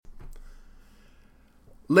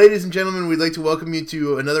Ladies and gentlemen, we'd like to welcome you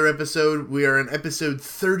to another episode. We are in episode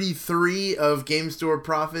 33 of Game Store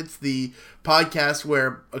Profits, the podcast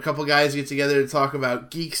where a couple guys get together to talk about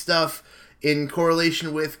geek stuff in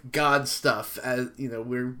correlation with God stuff. As you know,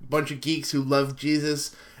 we're a bunch of geeks who love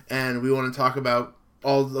Jesus, and we want to talk about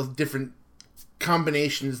all the different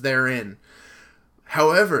combinations therein.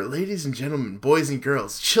 However, ladies and gentlemen, boys and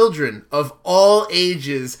girls, children of all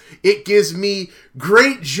ages, it gives me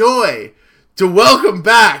great joy to welcome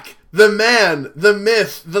back the man, the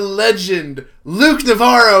myth, the legend. Luke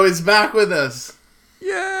Navarro is back with us.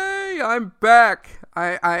 Yay, I'm back.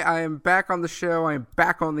 I am back on the show. I am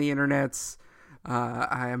back on the internets.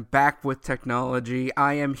 I am back with technology.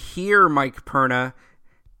 I am here, Mike Perna.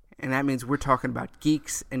 And that means we're talking about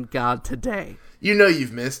geeks and God today. You know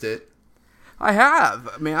you've missed it. I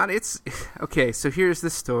have, man. It's okay. So here's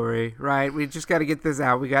the story, right? We just got to get this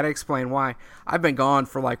out. We got to explain why. I've been gone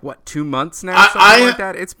for 2 months now, something like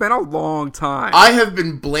that. It's been a long time. I have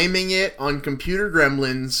been blaming it on computer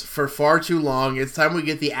gremlins for far too long. It's time we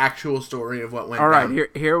get the actual story of what went down. All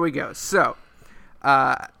right, here we go. So,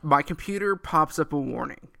 my computer pops up a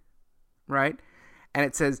warning, right? And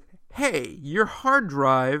it says, "Hey, your hard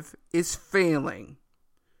drive is failing."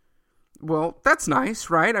 Well, that's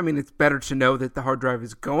nice, right? I mean, it's better to know that the hard drive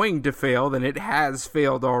is going to fail than it has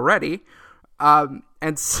failed already.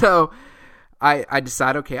 And so I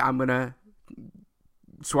decide, okay, I'm going to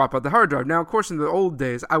swap out the hard drive. Now, of course, in the old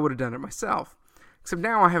days, I would have done it myself. Except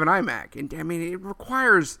now I have an iMac, and I mean, it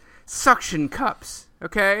requires suction cups,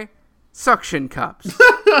 okay? Suction cups.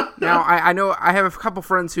 Now, I know I have a couple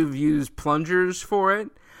friends who've used plungers for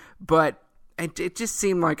it, but it just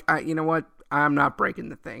seemed like, you know what? I'm not breaking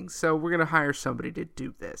the thing, so we're going to hire somebody to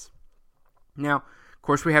do this. Now, of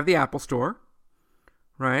course, we have the Apple Store,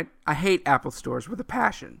 right? I hate Apple stores with a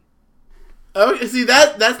passion. Oh, see,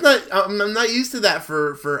 that's not... I'm not used to that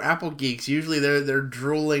for Apple geeks. Usually they're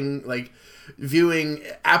drooling, viewing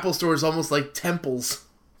Apple stores almost like temples.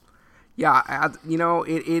 Yeah,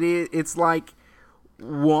 it's like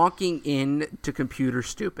walking in to computer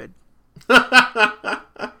stupid.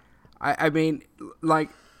 I mean,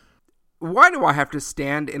 why do I have to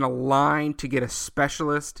stand in a line to get a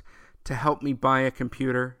specialist to help me buy a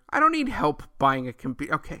computer? I don't need help buying a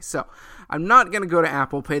computer. Okay, so I'm not going to go to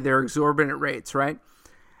Apple, pay their exorbitant rates, right?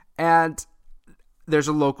 And there's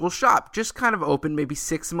a local shop just kind of opened maybe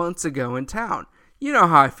 6 months ago in town. You know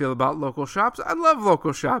how I feel about local shops. I love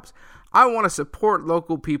local shops. I want to support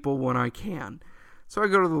local people when I can. So I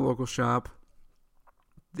go to the local shop.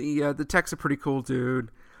 The tech's a pretty cool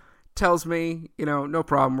dude. Tells me, no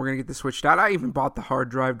problem, we're going to get this switched out. I even bought the hard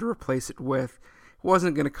drive to replace it with. It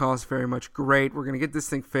wasn't going to cost very much. Great, we're going to get this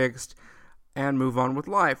thing fixed and move on with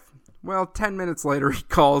life. Well, 10 minutes later, he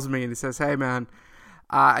calls me and he says, "Hey, man,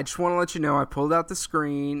 I just want to let you know I pulled out the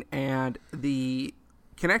screen and the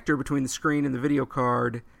connector between the screen and the video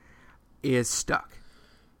card is stuck."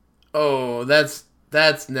 Oh, that's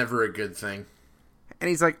never a good thing. And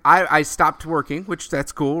he's like, I stopped working, which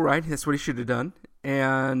that's cool, right? That's what he should have done.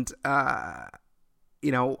 And, I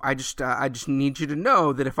just need you to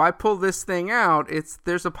know that if I pull this thing out,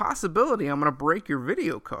 there's a possibility I'm going to break your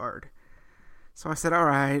video card. So I said, all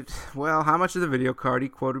right, well, how much is the video card? He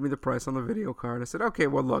quoted me the price on the video card. I said, okay,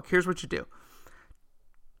 well, look, here's what you do.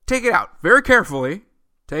 Take it out very carefully.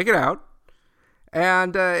 Take it out.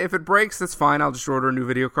 And if it breaks, that's fine. I'll just order a new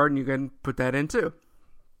video card and you can put that in too.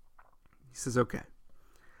 He says, okay.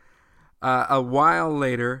 A while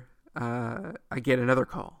later, I get another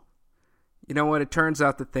call. You know what? It turns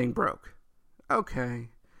out the thing broke. Okay.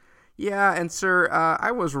 Yeah, and sir,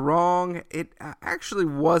 I was wrong. It actually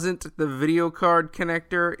wasn't the video card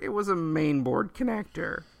connector. It was a mainboard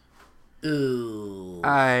connector. Ooh.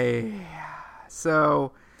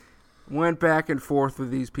 So went back and forth with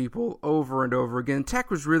these people over and over again. Tech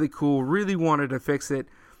was really cool, really wanted to fix it,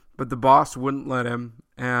 but the boss wouldn't let him.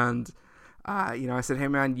 And, I said, hey,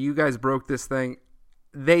 man, you guys broke this thing.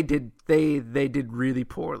 They did really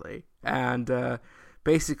poorly and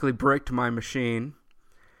basically bricked my machine.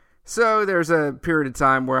 So there's a period of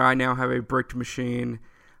time where I now have a bricked machine.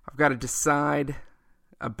 I've got to decide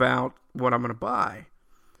about what I'm going to buy.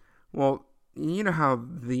 Well, you know how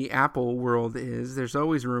the Apple world is. There's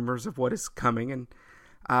always rumors of what is coming. And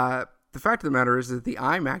the fact of the matter is that the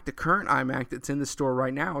iMac, the current iMac that's in the store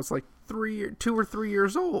right now, is 2 or 3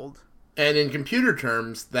 years old. And in computer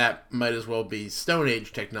terms, that might as well be Stone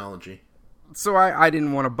Age technology. So I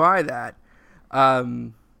didn't want to buy that.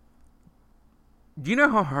 Do you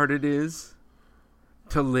know how hard it is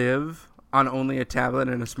to live on only a tablet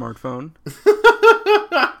and a smartphone?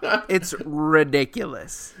 It's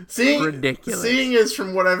ridiculous. Seeing as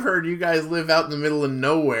from what I've heard, you guys live out in the middle of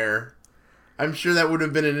nowhere, I'm sure that would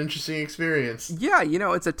have been an interesting experience. Yeah,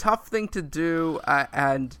 it's a tough thing to do,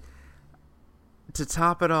 and to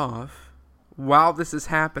top it off, while this is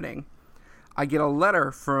happening, I get a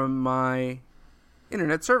letter from my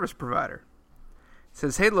internet service provider. It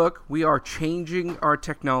says, hey, look, we are changing our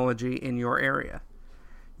technology in your area.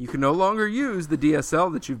 You can no longer use the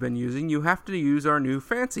DSL that you've been using. You have to use our new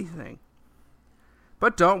fancy thing.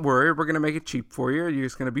 But don't worry, we're going to make it cheap for you. You're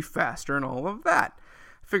just going to be faster and all of that.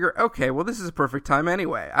 I figure, okay, well, this is a perfect time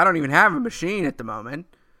anyway. I don't even have a machine at the moment.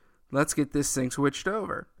 Let's get this thing switched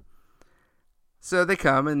over. So they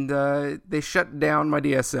come and they shut down my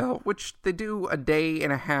DSL, which they do a day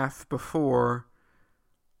and a half before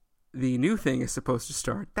the new thing is supposed to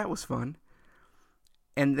start. That was fun.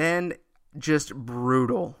 And then just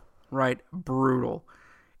brutal, right? Brutal.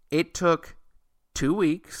 It took 2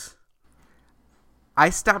 weeks. I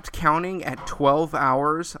stopped counting at 12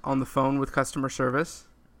 hours on the phone with customer service.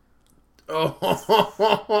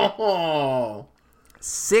 Oh.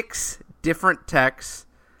 6 different texts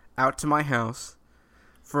out to my house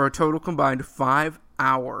for a total combined 5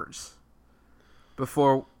 hours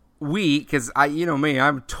before because you know me,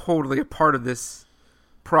 I'm totally a part of this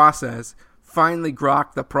process, finally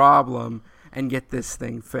grok the problem and get this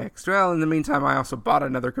thing fixed. Well, in the meantime, I also bought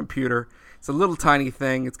another computer. It's a little tiny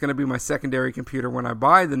thing. It's going to be my secondary computer when I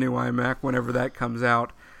buy the new iMac, whenever that comes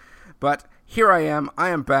out. But here I am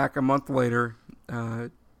back a month later,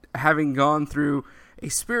 having gone through a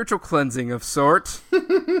spiritual cleansing of sort,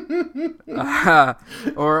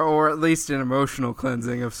 or at least an emotional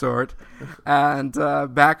cleansing of sort, and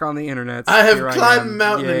back on the internet. I have climbed the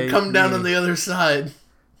mountain and come down on the other side.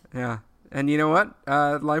 Yeah, and you know what?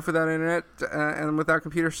 Life without internet and without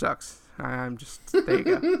computer sucks. I'm just, there you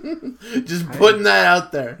go. Just putting that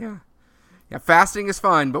out there. Yeah, fasting is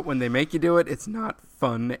fun, but when they make you do it, it's not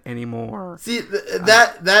fun anymore. See,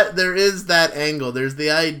 that there is that angle. There's the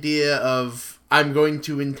idea of, I'm going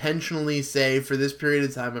to intentionally say, for this period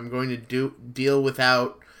of time, I'm going to deal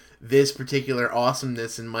without this particular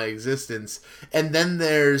awesomeness in my existence. And then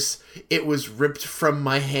there's, it was ripped from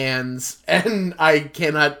my hands, and I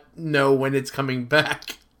cannot know when it's coming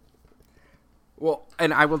back. Well,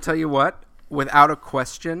 and I will tell you what, without a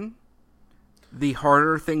question, the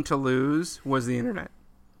harder thing to lose was the internet.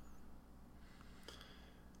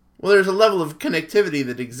 Well, there's a level of connectivity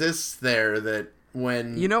that exists there that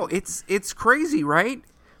when... it's crazy, right?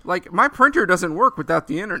 Like, my printer doesn't work without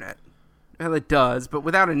the internet. Well, it does, but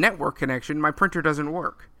without a network connection, my printer doesn't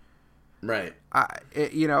work. Right.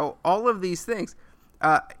 All of these things.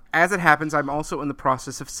 As it happens, I'm also in the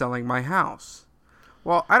process of selling my house.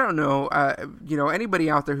 Well, I don't know, anybody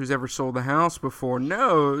out there who's ever sold a house before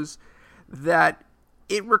knows that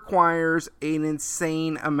it requires an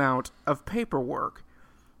insane amount of paperwork.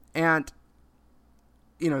 And,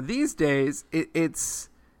 these days, it's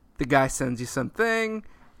the guy sends you something,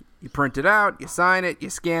 you print it out, you sign it, you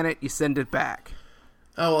scan it, you send it back.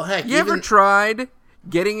 Oh, well, heck. You ever tried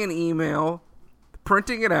getting an email,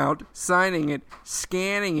 printing it out, signing it,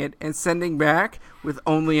 scanning it, and sending back with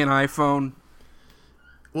only an iPhone?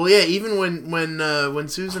 Well, yeah, even when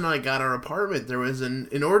Susan and I got our apartment, there was an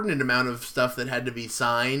inordinate amount of stuff that had to be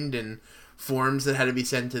signed and forms that had to be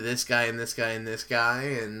sent to this guy and this guy and this guy.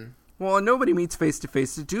 And well, nobody meets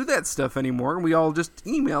face-to-face to do that stuff anymore. We all just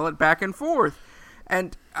email it back and forth.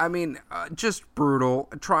 And, I mean, just brutal.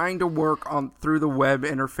 Trying to work through the web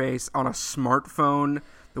interface on a smartphone,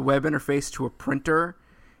 the web interface to a printer,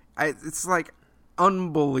 it's like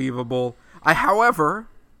unbelievable. However,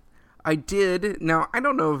 I did, now I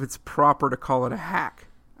don't know if it's proper to call it a hack.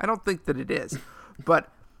 I don't think that it is.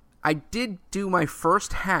 But I did do my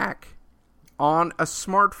first hack on a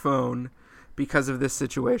smartphone because of this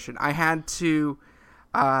situation. I had to,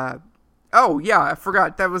 oh yeah, I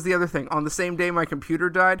forgot, that was the other thing. On the same day my computer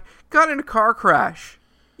died, got in a car crash.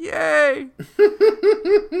 Yay!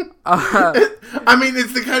 I mean,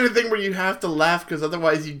 it's the kind of thing where you have to laugh because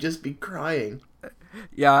otherwise you'd just be crying.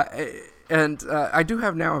 Yeah, and I do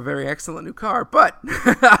have now a very excellent new car, but new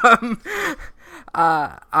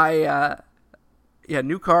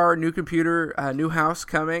car, new computer, new house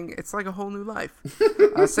coming. It's like a whole new life.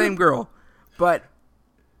 Same girl. But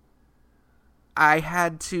I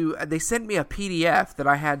had to, they sent me a PDF that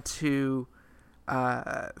I had to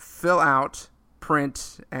fill out,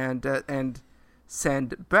 print, and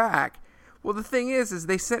send back. Well, the thing is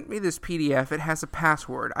they sent me this PDF. It has a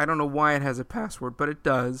password. I don't know why it has a password, but it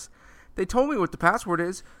does. They told me what the password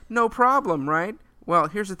is. No problem, right? Well,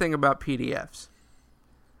 here's the thing about PDFs.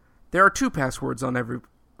 There are 2 passwords on every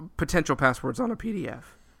potential passwords on a PDF.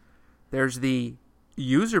 There's the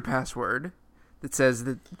user password that says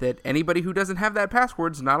that anybody who doesn't have that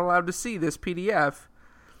password is not allowed to see this PDF.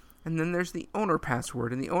 And then there's the owner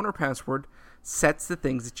password, and the owner password sets the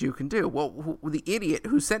things that you can do. Well, the idiot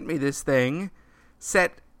who sent me this thing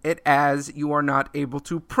set it as you are not able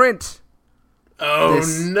to print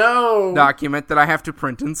this document that I have to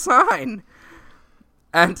print and sign.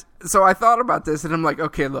 And so I thought about this, and I'm like,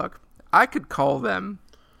 okay, look, I could call them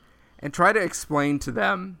and try to explain to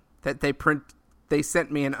them that they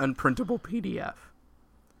sent me an unprintable PDF.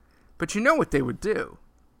 But you know what they would do?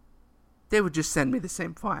 They would just send me the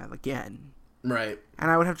same file again. Right.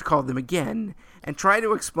 And I would have to call them again and try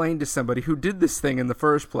to explain to somebody who did this thing in the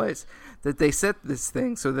first place that they set this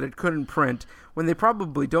thing so that it couldn't print, when they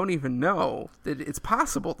probably don't even know that it's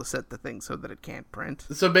possible to set the thing so that it can't print.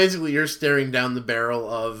 So basically you're staring down the barrel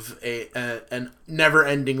of an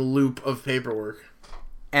never-ending loop of paperwork.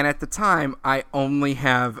 And at the time, I only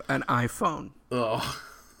have an iPhone. Oh.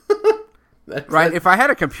 Right? If I had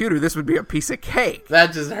a computer, this would be a piece of cake.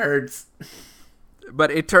 That just hurts.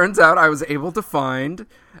 But it turns out I was able to find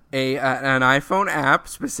an iPhone app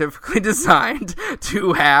specifically designed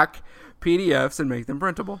to hack PDFs and make them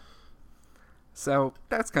printable. So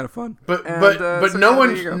that's kind of fun. But so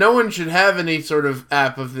no one should have any sort of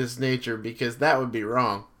app of this nature, because that would be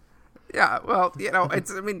wrong. Yeah, well,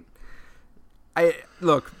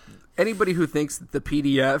 look, anybody who thinks that the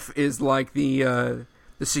PDF is like the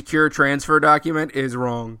secure transfer document is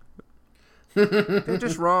wrong. They're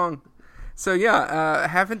just wrong. So yeah,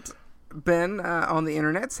 haven't been on the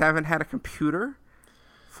internets, haven't had a computer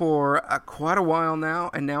for quite a while now,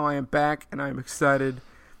 and now I am back, and I'm excited,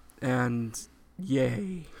 and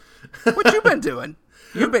yay! What you been doing?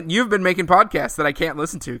 You've been making podcasts that I can't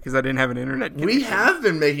listen to because I didn't have an internet connection. We have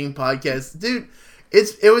been making podcasts, dude.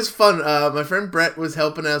 It was fun. My friend Brett was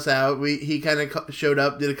helping us out. He kind of showed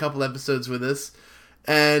up, did a couple episodes with us.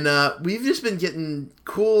 And we've just been getting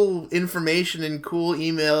cool information and cool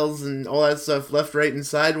emails and all that stuff left, right, and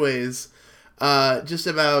sideways, just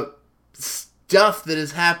about stuff that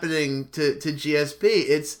is happening to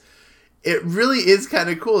GSP. It really is kind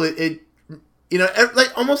of cool. It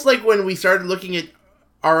like almost like when we started looking at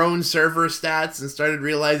our own server stats and started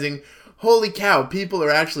realizing, holy cow, people are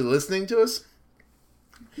actually listening to us.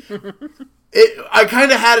 I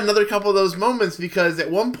kind of had another couple of those moments, because at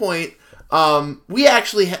one point, we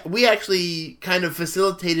actually kind of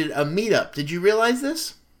facilitated a meetup. Did you realize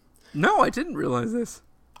this? No, I didn't realize this.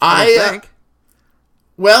 I think.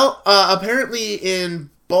 Apparently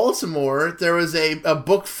in Baltimore there was a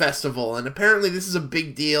book festival, and apparently this is a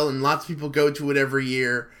big deal, and lots of people go to it every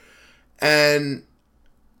year. And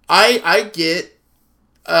I get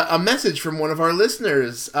a message from one of our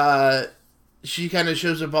listeners. She kind of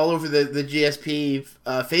shows up all over the GSP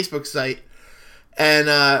Facebook site. And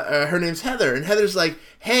her name's Heather. And Heather's like,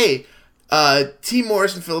 hey, T.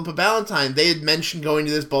 Morris and Philippa Ballantyne, they had mentioned going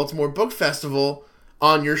to this Baltimore Book Festival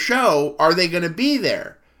on your show. Are they going to be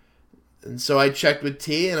there? And so I checked with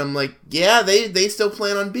T, and I'm like, yeah, they still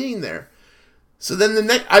plan on being there. So then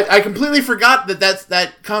I completely forgot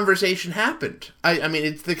that conversation happened. I mean,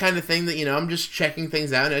 it's the kind of thing that, I'm just checking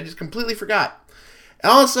things out, and I just completely forgot.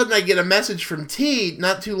 And all of a sudden I get a message from T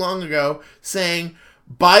not too long ago saying,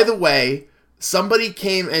 by the way, somebody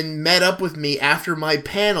came and met up with me after my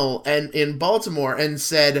panel and in Baltimore and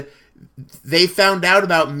said they found out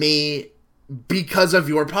about me because of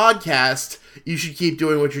your podcast. You should keep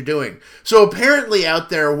doing what you're doing. So apparently out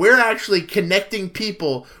there, we're actually connecting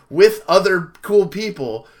people with other cool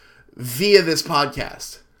people via this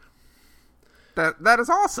podcast. That is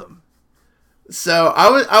awesome. So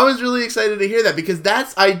I was really excited to hear that, because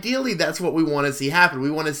that's what we want to see happen.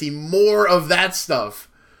 We want to see more of that stuff.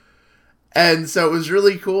 And so it was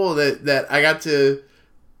really cool that I got to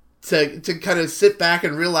kind of sit back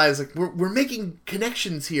and realize, like, we're making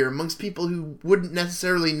connections here amongst people who wouldn't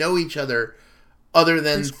necessarily know each other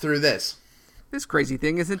than through this. This crazy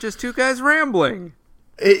thing isn't just two guys rambling.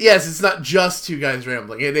 Yes, it's not just two guys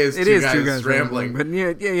rambling. It is two guys rambling. But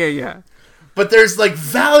yeah. But there's, like,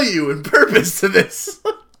 value and purpose to this.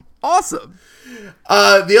 Awesome.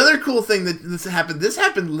 The other cool thing that this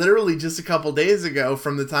happened literally just a couple days ago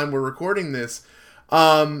from the time we're recording this.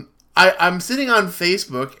 I'm sitting on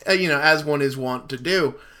Facebook, as one is wont to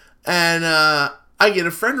do, and I get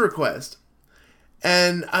a friend request.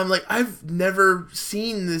 And I'm like, I've never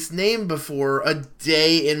seen this name before a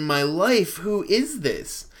day in my life. Who is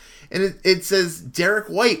this? And it says, Derek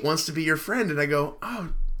White wants to be your friend. And I go, oh,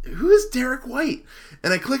 who is Derek White?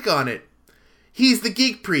 And I click on it. He's the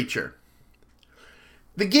Geek Preacher.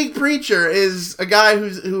 The Geek Preacher is a guy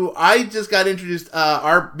who I just got introduced.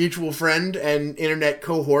 Our mutual friend and internet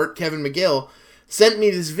cohort, Kevin McGill, sent me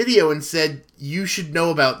this video and said, you should know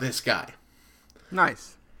about this guy.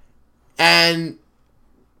 Nice. And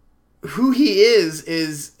who he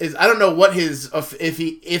is I don't know what his, if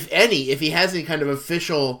he has any kind of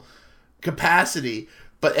official capacity,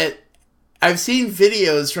 but I've seen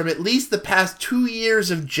videos from at least the past 2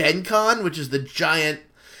 years of Gen Con, which is the giant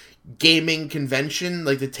gaming convention,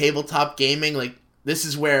 like the tabletop gaming. Like, this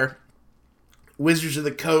is where Wizards of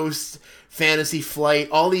the Coast, Fantasy Flight,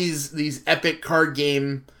 all these epic card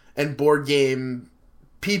game and board game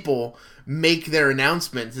people make their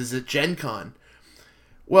announcements, is at Gen Con.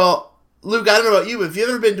 Well, Luke, I don't know about you, but if you've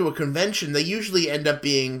ever been to a convention, they usually end up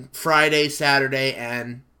being Friday, Saturday,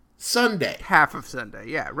 and Sunday. Half of Sunday,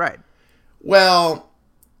 yeah, right. Well,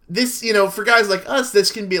 this, for guys like us,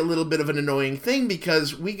 this can be a little bit of an annoying thing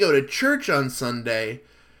because we go to church on Sunday.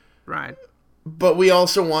 Right. But we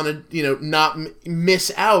also want to, not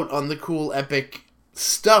miss out on the cool, epic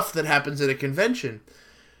stuff that happens at a convention.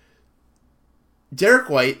 Derek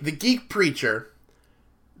White, the Geek Preacher,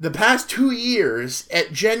 the past 2 years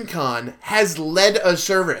at Gen Con has led a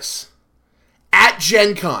service at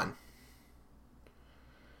Gen Con.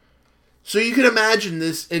 So you can imagine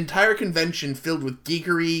this entire convention filled with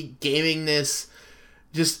geekery, gamingness,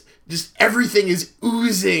 just everything is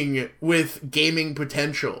oozing with gaming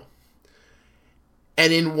potential.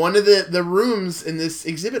 And in one of the rooms in this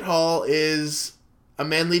exhibit hall is a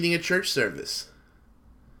man leading a church service.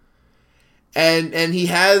 And he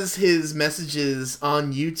has his messages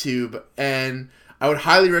on YouTube, and I would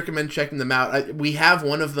highly recommend checking them out. We have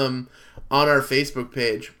one of them on our Facebook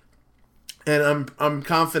page, and I'm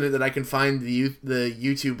confident that I can find the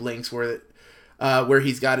YouTube links where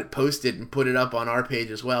he's got it posted and put it up on our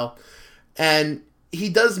page as well. And he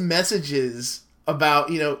does messages about,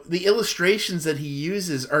 the illustrations that he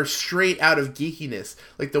uses are straight out of geekiness.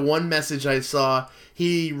 Like the one message I saw,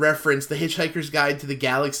 he referenced The Hitchhiker's Guide to the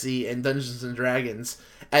Galaxy and Dungeons and Dragons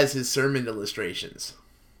as his sermon illustrations.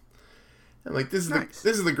 I'm like, this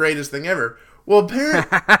is the greatest thing ever. Well,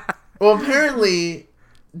 apparently,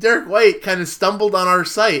 Derek White kind of stumbled on our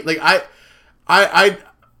site. Like, I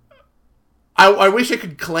wish I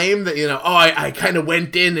could claim that, I kind of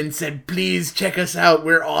went in and said, please check us out,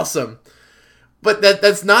 we're awesome. But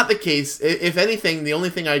that's not the case. If anything, the only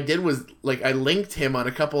thing I did was, like, I linked him on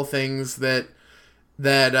a couple things that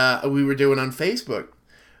we were doing on Facebook.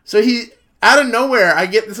 So he, out of nowhere, I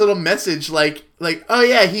get this little message like, oh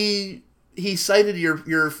yeah, he cited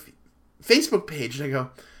your Facebook page. And I go,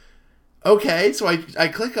 okay. So I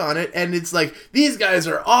click on it, and it's like, these guys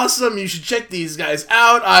are awesome. You should check these guys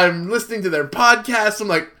out. I'm listening to their podcast. I'm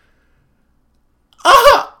like,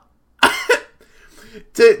 ah!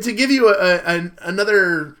 To give you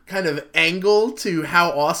another kind of angle to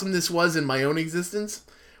how awesome this was in my own existence,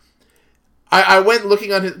 I went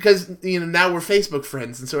looking on his, because now we're Facebook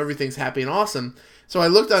friends, and so everything's happy and awesome. So I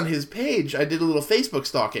looked on his page. I did a little Facebook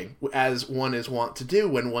stalking, as one is wont to do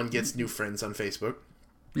when one gets new friends on Facebook.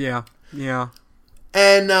 Yeah.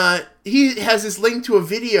 And he has this link to a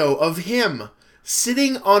video of him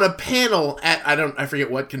sitting on a panel at, I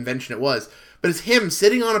forget what convention it was, but it's him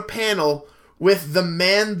sitting on a panel with the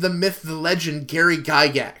man, the myth, the legend, Gary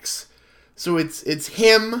Gygax. So it's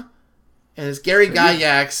him and it's Gary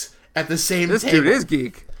Gygax at the same table. This dude is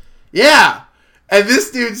geek. Yeah. And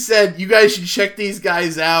this dude said, you guys should check these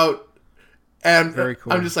guys out. And very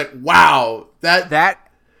cool. I'm just like, wow.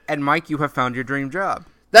 That and Mike, you have found your dream job.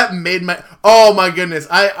 That made my... Oh my goodness.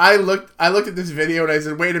 I looked at this video and I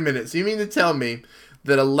said, wait a minute. So you mean to tell me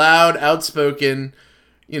that a loud, outspoken,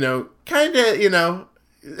 kind of,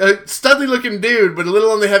 a studly looking dude, but a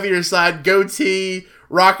little on the heavier side, goatee,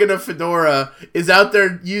 rocking a fedora, is out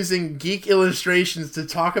there using geek illustrations to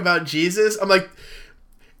talk about Jesus? I'm like,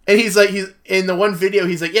 and he's in the one video,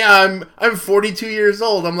 he's like, yeah, I'm 42 years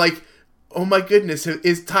old. I'm like, oh my goodness,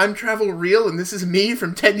 is time travel real? And this is me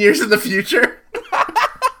from 10 years in the future?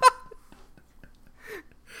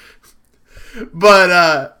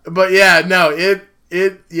 But yeah, no,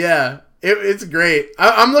 it's great.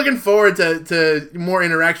 I'm looking forward to more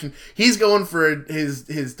interaction. He's going for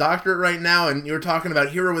his doctorate right now, and you were talking about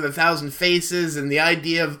Hero with 1,000 Faces and the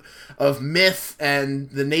idea of myth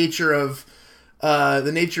and the nature of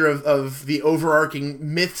the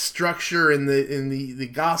overarching myth structure in the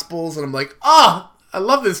Gospels, and I'm like, I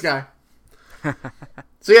love this guy.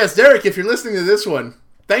 So yes, Derek, if you're listening to this one,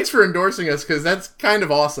 thanks for endorsing us, because that's kind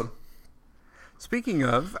of awesome. Speaking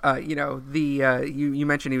of, you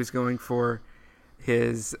mentioned he was going for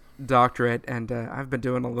his doctorate, and I've been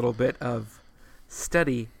doing a little bit of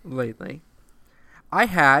study lately. I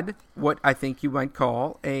had what I think you might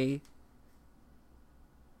call a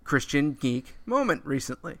Christian geek moment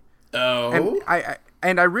recently. Oh.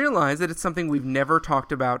 And I realized that it's something we've never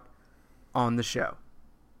talked about on the show.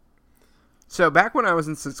 So back when I was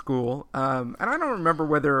in school, and I don't remember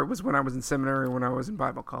whether it was when I was in seminary or when I was in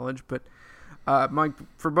Bible college, but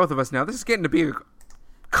for both of us now, this is getting to be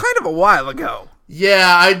kind of a while ago.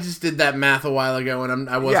 Yeah, I just did that math a while ago, and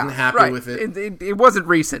I wasn't happy with it. It wasn't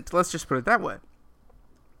recent. Let's just put it that way.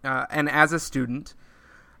 And as a student,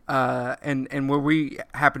 and where we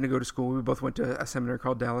happened to go to school, we both went to a seminary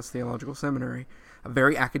called Dallas Theological Seminary, a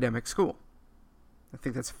very academic school. I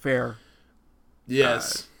think that's fair.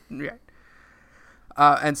 Yes. Yeah.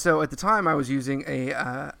 And so at the time, I was using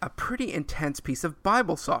a pretty intense piece of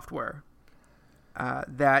Bible software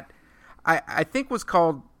that I think was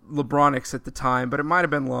called Libronix at the time, but it might have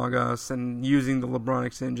been Logos, and using the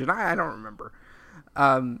Libronix engine. I don't remember.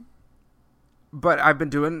 But I've been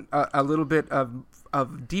doing a little bit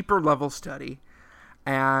of deeper level study,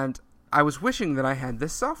 and I was wishing that I had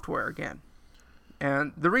this software again.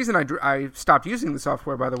 And the reason I stopped using the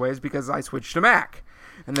software, by the way, is because I switched to Mac.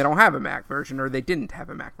 And they don't have a Mac version, or they didn't have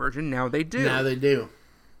a Mac version. Now they do. Now they do.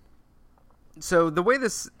 So the way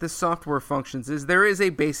this software functions is there is a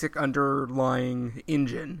basic underlying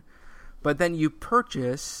engine, but then you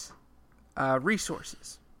purchase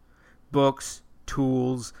resources, books,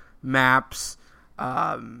 tools, maps,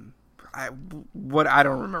 I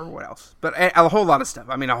don't remember what else, but a whole lot of stuff.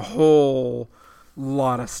 I mean, a whole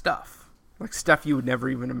lot of stuff, like stuff you would never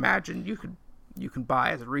even imagine you can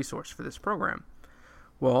buy as a resource for this program.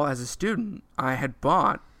 Well, as a student, I had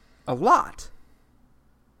bought a lot.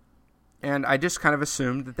 And I just kind of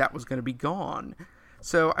assumed that was going to be gone.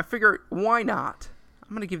 So I figured, why not? I'm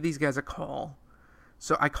going to give these guys a call.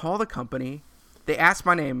 So I call the company. They ask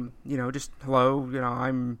my name, just, hello,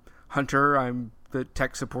 I'm Hunter. I'm the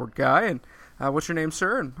tech support guy. And what's your name,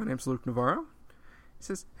 sir? And my name's Luke Navarro. He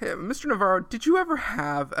says, hey, Mr. Navarro, did you ever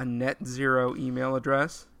have a NetZero email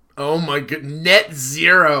address? Oh, my God.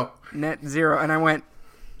 NetZero. NetZero. And I went,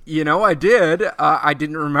 I did. I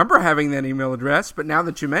didn't remember having that email address, but now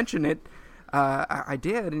that you mention it, I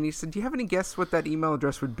did. And he said, do you have any guess what that email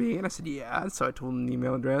address would be? And I said, yeah. So I told him the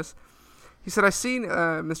email address. He said, I see,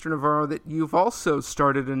 Mr. Navarro, that you've also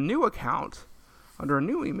started a new account under a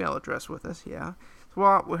new email address with us. Yeah. So,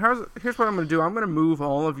 well, here's what I'm going to do. I'm going to move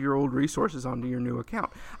all of your old resources onto your new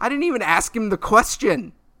account. I didn't even ask him the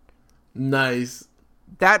question. Nice.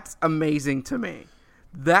 That's amazing to me.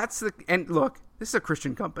 And look, this is a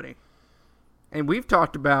Christian company. And we've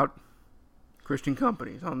talked about Christian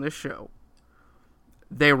companies on this show.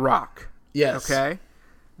 They rock. Yes. Okay?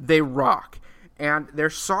 They rock. And their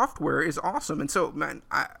software is awesome. And so, man,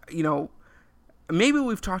 maybe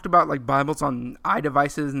we've talked about like Bibles on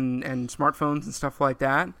iDevices and smartphones and stuff like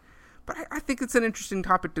that. But I think it's an interesting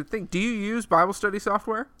topic to think. Do you use Bible study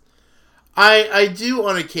software? I do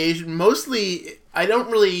on occasion. Mostly, I don't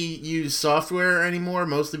really use software anymore,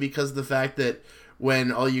 mostly because of the fact that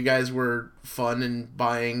when all you guys were fun and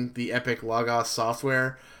buying the Epic Logos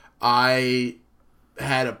software, I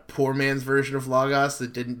had a poor man's version of Logos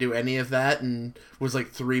that didn't do any of that and was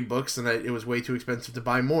like 3 books, and it was way too expensive to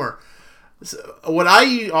buy more. So what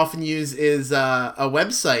I often use is a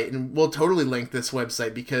website, and we'll totally link this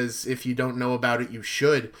website because if you don't know about it, you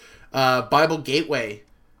should. Bible Gateway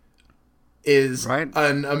is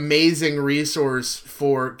an amazing resource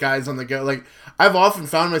for guys on the go. Like, I've often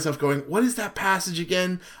found myself going, what is that passage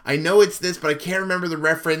again? I know it's this, but I can't remember the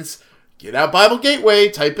reference. Get out Bible Gateway,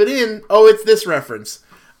 type it in. Oh, it's this reference.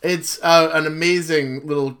 It's an amazing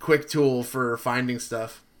little quick tool for finding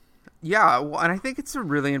stuff. Yeah, well, and I think it's a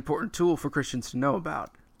really important tool for Christians to know about.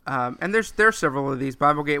 And there are several of these.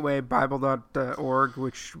 Bible Gateway, Bible.org,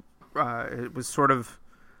 which it was sort of,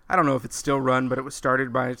 I don't know if it's still run, but it was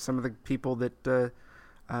started by some of the people that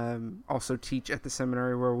also teach at the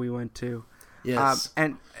seminary where we went to. Yes.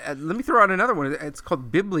 And let me throw out another one. It's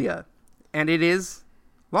called Biblia, and it is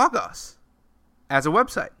Logos as a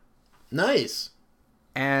website. Nice.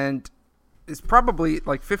 And it's probably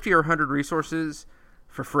like 50 or 100 resources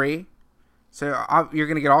for free. So you're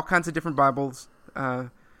going to get all kinds of different Bibles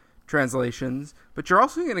translations, but you're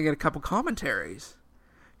also going to get a couple commentaries.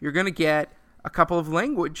 You're going to get a couple of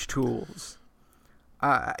language tools.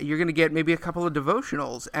 You're going to get maybe a couple of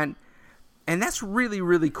devotionals, and that's really,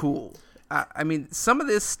 really cool. I mean, some of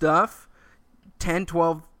this stuff 10,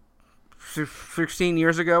 12, 16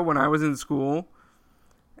 years ago when I was in school,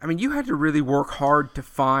 I mean, you had to really work hard to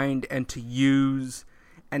find and to use,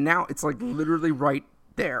 and now it's like literally right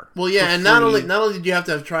there. Well, yeah, and free. not only did you have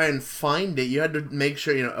to try and find it, you had to make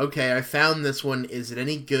sure, okay, I found this one. Is it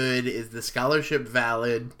any good? Is the scholarship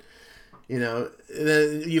valid? You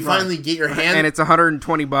finally get your hand, and it's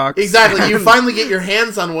 $120. Exactly, you finally get your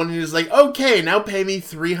hands on one, and you're just like, okay, now pay me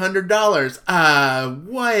 $300.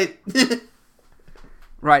 What?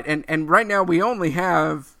 Right, and right now we only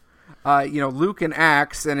have, Luke and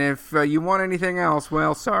Acts, and if you want anything else,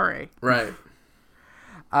 well, sorry. Right.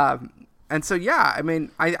 And so, yeah, I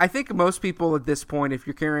mean, I think most people at this point, if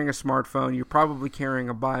you're carrying a smartphone, you're probably carrying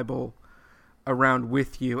a Bible around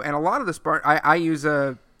with you. And a lot of the I use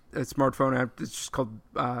a smartphone app. It's just called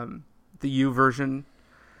the YouVersion.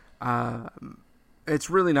 It's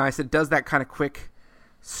really nice. It does that kind of quick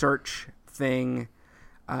search thing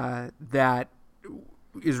that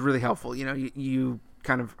is really helpful. You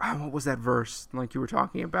kind of, what was that verse like you were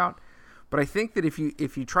talking about? But I think that if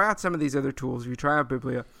you try out some of these other tools, if you try out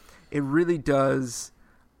Biblia, it really does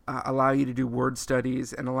allow you to do word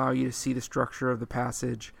studies and allow you to see the structure of the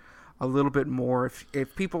passage a little bit more.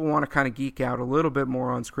 If people want to kind of geek out a little bit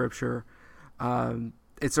more on Scripture,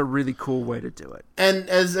 it's a really cool way to do it. And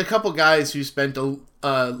as a couple guys who spent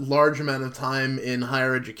a large amount of time in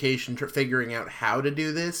higher education figuring out how to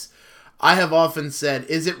do this, I have often said,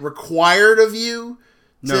 is it required of you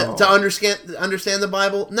to understand the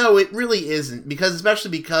Bible? No, it really isn't,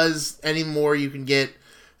 especially because anymore you can get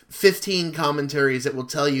 15 commentaries that will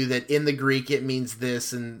tell you that in the Greek it means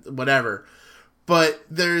this and whatever. But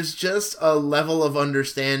there's just a level of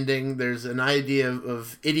understanding. There's an idea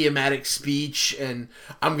of idiomatic speech, and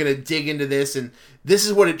I'm going to dig into this, and this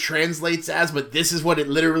is what it translates as, but this is what it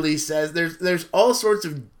literally says. There's all sorts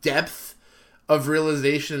of depth of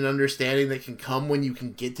realization and understanding that can come when you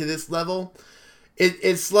can get to this level.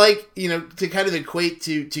 It's like, to kind of equate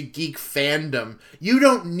to geek fandom, you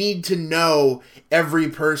don't need to know every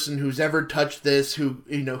person who's ever touched this, who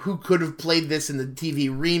could have played this in the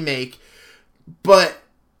TV remake, but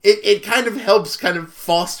it kind of helps kind of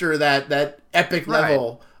foster that epic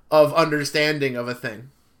level of understanding of a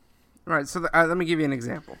thing. Right, so let me give you an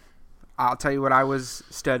example. I'll tell you what I was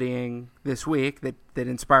studying this week that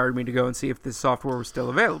inspired me to go and see if this software was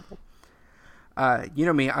still available. You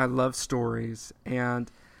know me, I love stories, and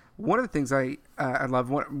one of the things I love,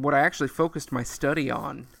 what I actually focused my study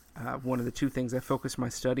on, one of the two things I focused my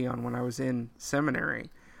study on when I was in seminary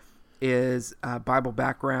is Bible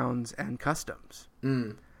backgrounds and customs.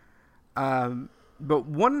 But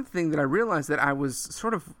one of the things that I realized that I was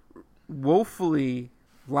sort of woefully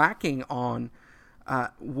lacking on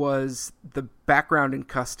was the background and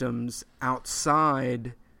customs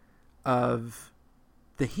outside of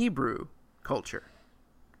the Hebrew culture.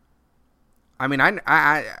 I mean,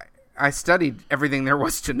 I studied everything there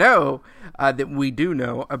was to know that we do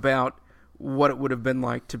know about what it would have been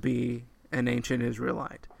like to be an ancient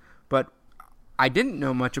Israelite. But I didn't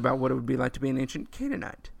know much about what it would be like to be an ancient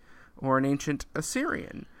Canaanite or an ancient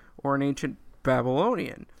Assyrian or an ancient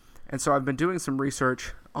Babylonian. And so I've been doing some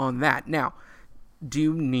research on that. Now, do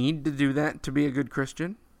you need to do that to be a good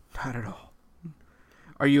Christian? Not at all.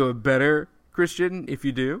 Are you a better Christian if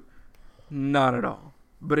you do? Not at all.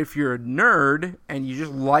 But if you're a nerd and you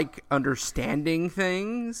just like understanding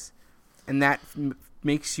things and that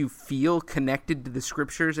makes you feel connected to the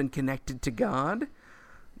Scriptures and connected to God,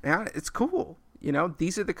 yeah, it's cool.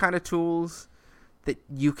 These are the kind of tools that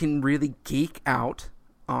you can really geek out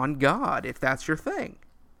on God if that's your thing.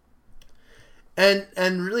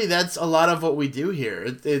 And really, that's a lot of what we do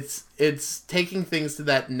here. It's taking things to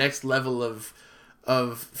that next level of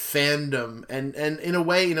fandom, and in a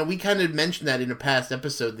way, we kind of mentioned that in a past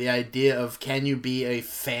episode. The idea of, can you be a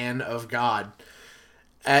fan of God?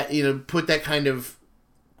 Put that kind of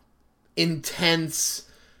intense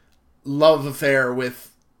love affair with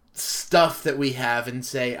stuff that we have, and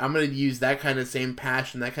say, I'm going to use that kind of same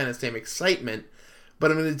passion, that kind of same excitement,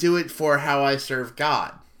 but I'm going to do it for how I serve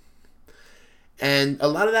God. And a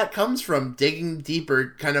lot of that comes from digging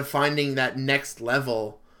deeper, kind of finding that next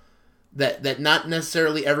level that not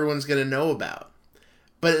necessarily everyone's going to know about.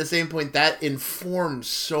 But at the same point, that informs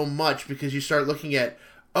so much, because you start looking at,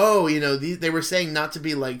 they were saying not to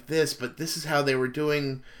be like this, but this is how they were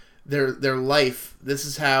doing their life. This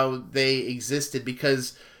is how they existed,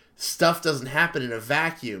 because stuff doesn't happen in a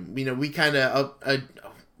vacuum. We kind of,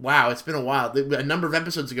 wow, it's been a while. A number of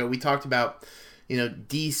episodes ago, we talked about,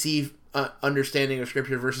 DC understanding of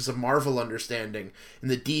Scripture versus a Marvel understanding.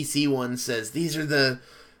 And the DC one says, this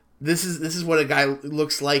is what a guy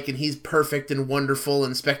looks like, and he's perfect and wonderful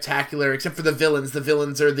and spectacular, except for the villains. The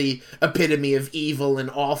villains are the epitome of evil and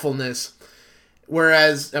awfulness.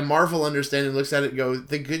 Whereas a Marvel understanding looks at it and goes,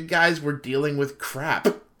 the good guys were dealing with crap.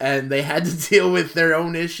 and they had to deal with their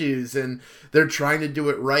own issues, and they're trying to do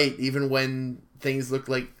it right even when things look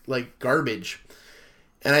like garbage.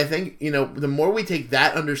 And I think, the more we take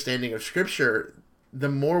that understanding of Scripture, the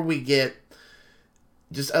more we get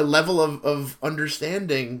just a level of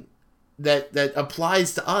understanding that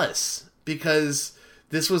applies to us, because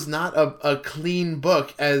this was not a clean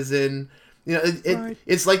book, as in, Right.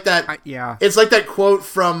 it's like that. Yeah. It's like that quote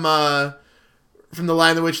from The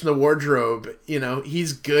Lion, the Witch, and the Wardrobe.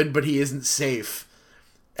 He's good, but he isn't safe.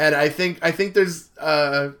 And I think there's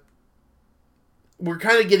we're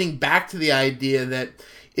kind of getting back to the idea that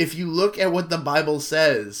if you look at what the Bible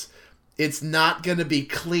says, it's not going to be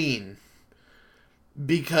clean,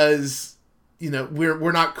 because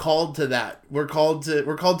we're not called to that. We're called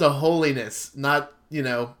to holiness, not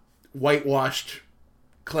whitewashed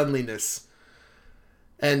cleanliness.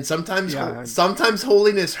 And sometimes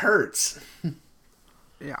holiness hurts.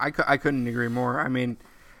 Yeah, I couldn't agree more. I mean,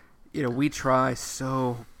 we try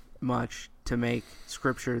so much to make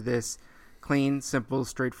Scripture this clean, simple,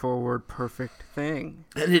 straightforward, perfect thing.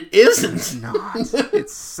 And it isn't. It's not.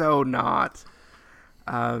 It's so not.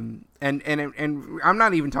 And I'm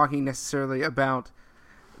not even talking necessarily about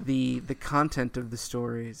the content of the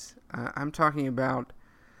stories. I'm talking about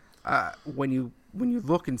when you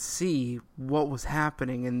look and see what was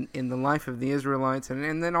happening in the life of the Israelites,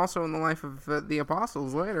 and then also in the life of the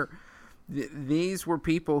apostles later. These were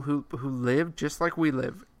people who lived just like we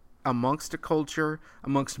live, amongst a culture,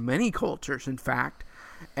 amongst many cultures, in fact,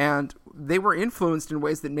 and they were influenced in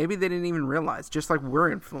ways that maybe they didn't even realize, just like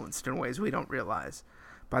we're influenced in ways we don't realize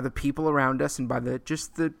by the people around us and by the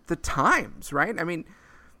times, right? I mean,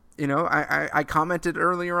 I commented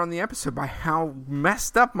earlier on the episode by how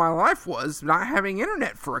messed up my life was not having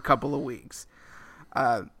internet for a couple of weeks.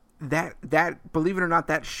 That, believe it or not,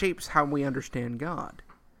 that shapes how we understand God.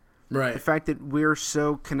 Right. The fact that we're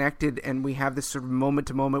so connected and we have this sort of moment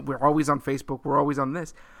to moment, we're always on Facebook, we're always on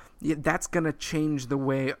this, that's going to change the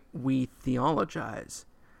way we theologize.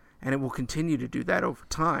 And it will continue to do that over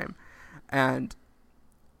time. And,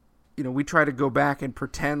 we try to go back and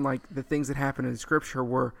pretend like the things that happen in Scripture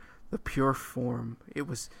were the pure form. It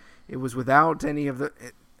was without any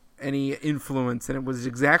influence, and it was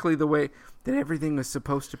exactly the way that everything was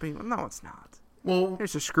supposed to be. Well, no, it's not. Well,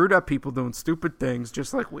 there's just screwed up people doing stupid things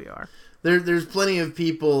just like we are. There's plenty of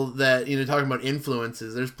people that, talking about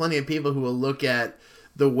influences, there's plenty of people who will look at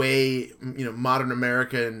the way, modern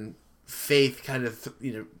American faith kind of,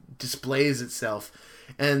 displays itself.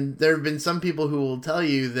 And there have been some people who will tell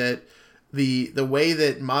you that the way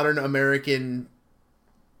that modern American,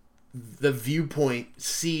 the viewpoint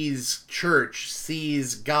sees church,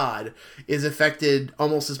 sees God, is affected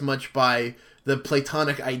almost as much by the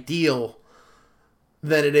Platonic ideal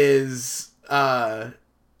than it is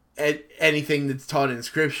anything that's taught in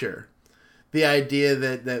Scripture. The idea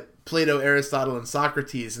that Plato, Aristotle, and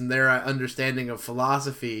Socrates and their understanding of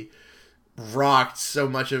philosophy rocked so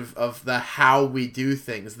much of the how we do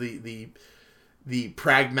things, the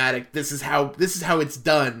pragmatic, this is how it's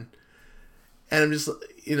done. And I'm just,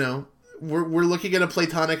 we're looking at a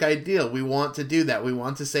Platonic ideal. We want to do that. We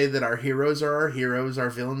want to say that our heroes are our heroes, our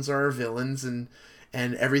villains are our villains, and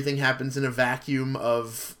everything happens in a vacuum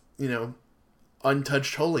of,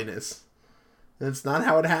 untouched holiness. And it's not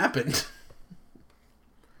how it happened.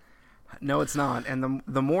 No, it's not. And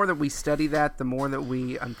the more that we study that, the more that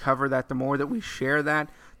we uncover that, the more that we share that,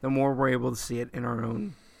 the more we're able to see it in our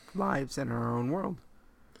own lives and our own world.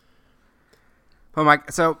 Well,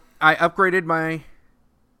 Mike, so I upgraded my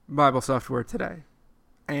Bible software today,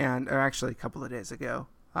 or actually a couple of days ago.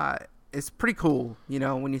 It's pretty cool,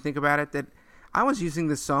 when you think about it, that I was using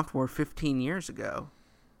this software 15 years ago.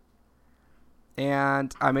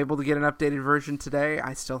 And I'm able to get an updated version today.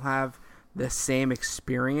 I still have the same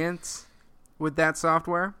experience with that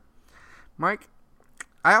software. Mike,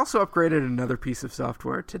 I also upgraded another piece of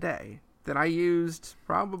software today that I used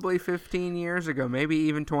probably 15 years ago, maybe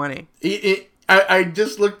even 20. I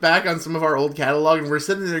just looked back on some of our old catalog, and we're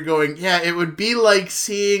sitting there going, yeah, it would be like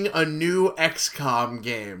seeing a new XCOM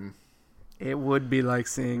game. It would be like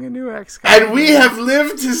seeing a new XCOM And we have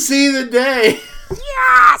lived to see the day.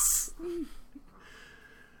 Yes!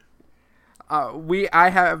 I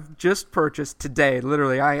have just purchased today,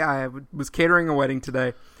 literally, I was catering a wedding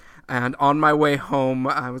today, and on my way home,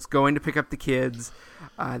 I was going to pick up the kids.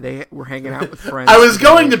 They were hanging out with friends. I was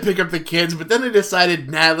going to pick up the kids, but then I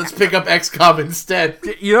decided, let's pick up XCOM instead.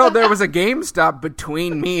 There was a GameStop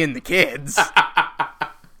between me and the kids.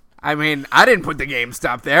 I mean, I didn't put the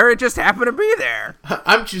GameStop there, it just happened to be there.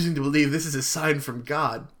 I'm choosing to believe this is a sign from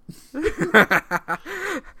God.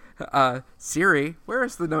 Siri, where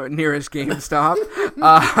is the nearest GameStop?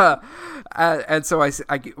 And so I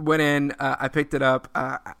went in, I picked it up.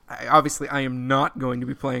 Obviously, I am not going to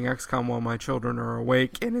be playing XCOM while my children are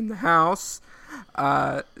awake and in the house.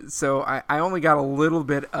 So I only got a little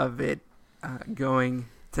bit of it going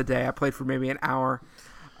today. I played for maybe an hour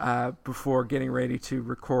before getting ready to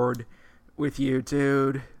record with you,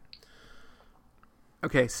 dude.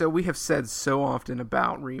 Okay, so we have said so often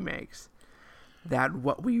about remakes that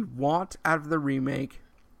what we want out of the remake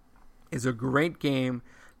is a great game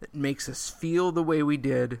that makes us feel the way we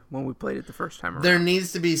did when we played it the first time around. There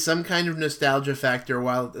needs to be some kind of nostalgia factor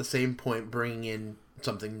while at the same point bringing in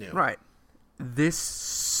something new. Right. This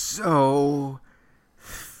so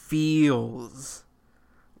feels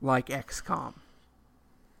like XCOM.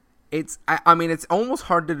 I mean, it's almost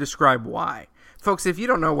hard to describe why. Folks, if you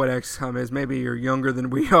don't know what XCOM is, maybe you're younger than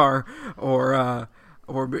we are, or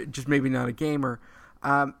just maybe not a gamer.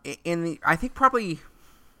 I think probably,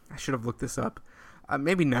 I should have looked this up,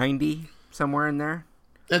 maybe 90, somewhere in there.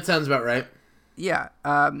 That sounds about right. Yeah.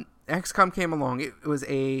 XCOM came along. It was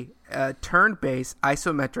a turn-based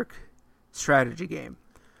isometric strategy game.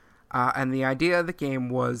 And the idea of the game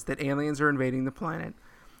was that aliens are invading the planet,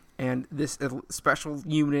 and this special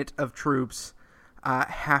unit of troops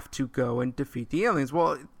have to go and defeat the aliens.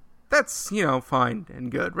 Well, that's, fine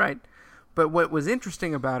and good, right? But what was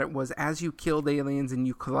interesting about it was as you killed aliens and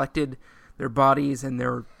you collected their bodies and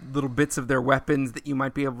their little bits of their weapons that you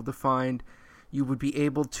might be able to find, you would be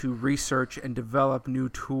able to research and develop new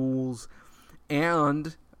tools,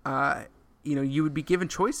 and you would be given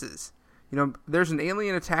choices. There's an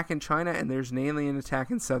alien attack in China and there's an alien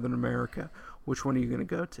attack in Southern America. Which one are you going to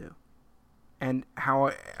go to? And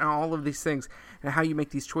how all of these things and how you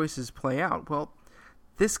make these choices play out. Well,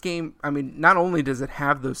 this game, I mean, not only does it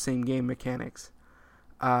have those same game mechanics,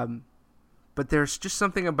 but there's just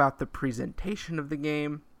something about the presentation of the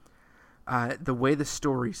game, the way the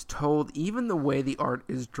story's told, even the way the art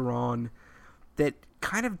is drawn, that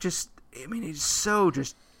kind of just, I mean, it's so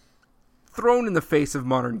just thrown in the face of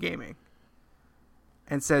modern gaming.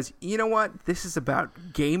 And says, you know what? This is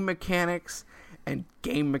about game mechanics and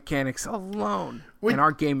game mechanics alone. And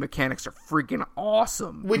our game mechanics are freaking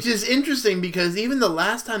awesome. Which is interesting because even the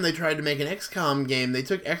last time they tried to make an XCOM game, they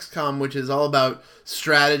took XCOM, which is all about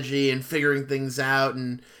strategy and figuring things out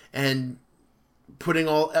and putting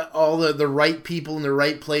all the right people in the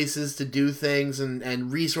right places to do things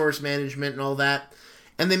and resource management and all that.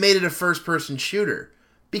 And they made it a first-person shooter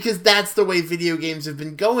because that's the way video games have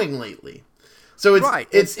been going lately. So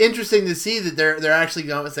it's interesting to see that they're actually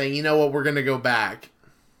saying, you know what, we're going to go back.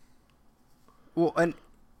 Well, and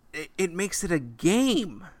it makes it a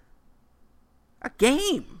game. A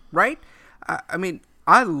game, right? I mean,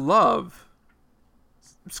 I love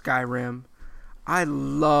Skyrim. I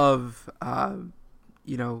love,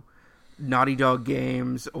 Naughty Dog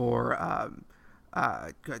games or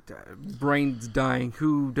Brain's Dying.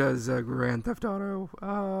 Who does Grand Theft Auto?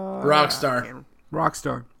 Rockstar.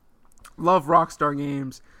 Love Rockstar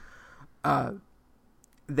games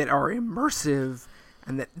that are immersive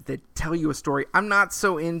and that tell you a story. I'm not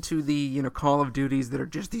so into the Call of Duties that are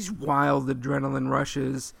just these wild adrenaline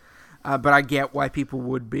rushes, but I get why people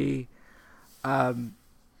would be.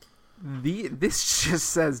 This just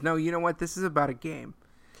says, no, you know what? This is about a game.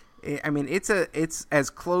 I mean, it's as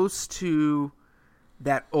close to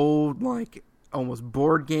that old, like, almost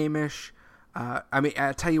board game-ish. I mean,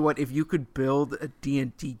 I tell you what, if you could build a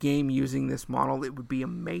D&D game using this model, it would be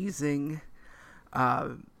amazing.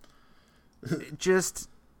 Just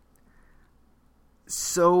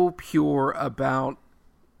so pure about,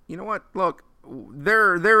 you know what, look,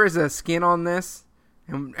 there is a skin on this,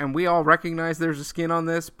 and we all recognize there's a skin on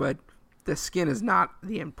this, but the skin is not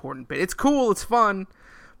the important bit. It's cool, it's fun,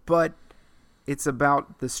 but it's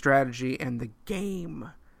about the strategy and the game.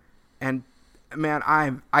 And man,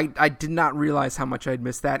 I did not realize how much I'd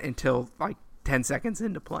missed that until like 10 seconds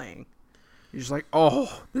into playing. You're just like,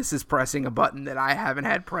 oh, this is pressing a button that I haven't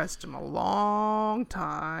had pressed in a long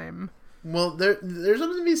time. Well, there's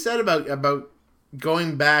something to be said about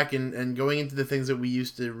going back and going into the things that we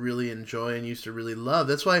used to really enjoy and used to really love.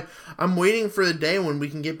 That's why I'm waiting for the day when we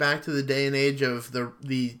can get back to the day and age of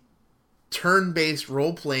the turn-based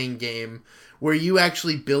role-playing game where you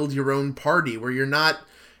actually build your own party, where you're not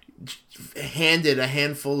handed a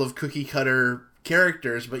handful of cookie cutter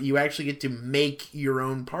characters, but you actually get to make your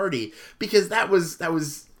own party, because that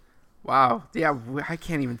was wow. Yeah, I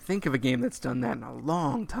can't even think of a game that's done that in a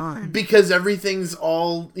long time, because everything's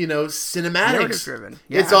all cinematics driven.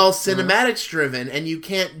 Yeah. It's all cinematics driven, and you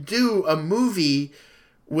can't do a movie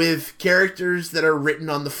with characters that are written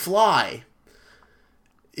on the fly.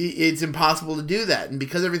 it's impossible to do that. And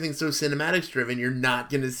because everything's so cinematics driven, you're not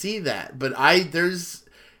going to see that. But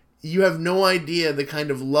you have no idea the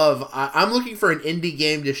kind of love. I'm looking for an indie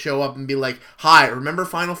game to show up and be like, hi, remember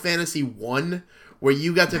Final Fantasy 1? Where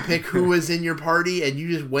you got to pick who was in your party and you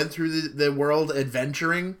just went through the world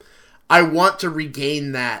adventuring? I want to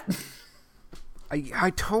regain that.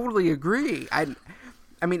 I totally agree. I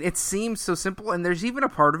mean, it seems so simple, and there's even a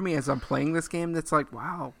part of me as I'm playing this game that's like,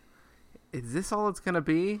 wow, is this all it's going to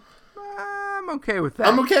be? I'm okay with that.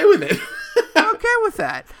 I'm okay with it. I'm okay with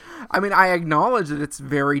that. I mean, I acknowledge that it's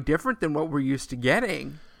very different than what we're used to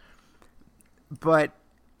getting, but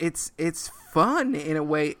it's fun in a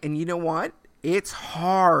way, and you know what? It's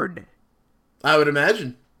hard. I would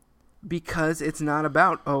imagine. Because it's not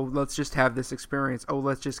about, oh, let's just have this experience. Oh,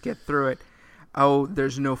 let's just get through it. Oh,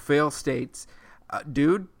 there's no fail states.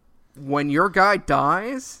 Dude, when your guy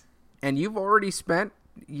dies and you've already spent,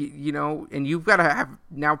 you know, and you've got to have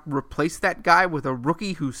now replace that guy with a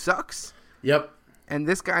rookie who sucks. Yep. And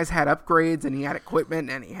this guy's had upgrades and he had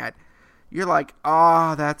equipment and you're like,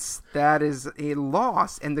 oh, that is a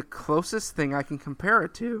loss. And the closest thing I can compare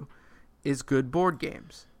it to is good board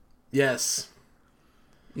games. Yes.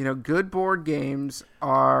 You know, good board games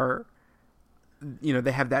are, you know,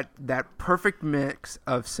 they have that perfect mix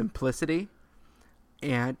of simplicity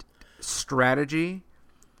and strategy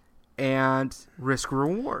and risk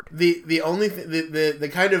reward. The only the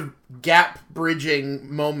kind of gap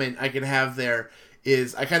bridging moment I can have there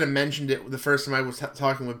is, I kind of mentioned it the first time I was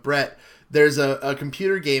talking with Brett. There's a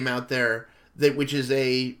computer game out there which is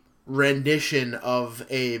a rendition of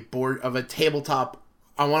a tabletop,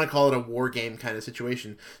 I want to call it a war game kind of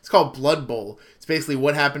situation. It's called Blood Bowl. It's basically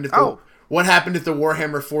what happened if the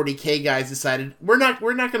Warhammer 40K guys decided we're not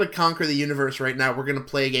going to conquer the universe right now. We're going to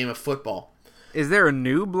play a game of football. Is there a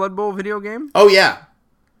new Blood Bowl video game? Oh yeah,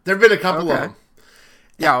 there've been a couple of them.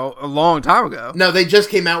 Yeah, a long time ago. No, they just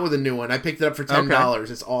came out with a new one. I picked it up for $10.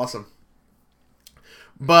 Okay. It's awesome.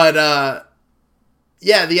 But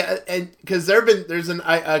yeah, because there's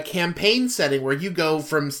a campaign setting where you go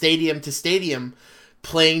from stadium to stadium,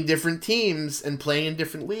 playing different teams and playing in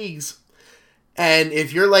different leagues. And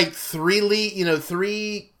if you're like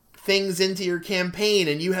three things into your campaign,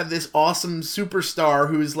 and you have this awesome superstar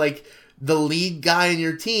who's like the lead guy in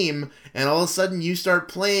your team, and all of a sudden you start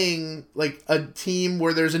playing like a team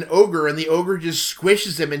where there's an ogre, and the ogre just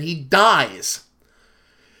squishes him and he dies.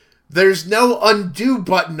 There's no undo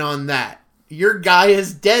button on that. Your guy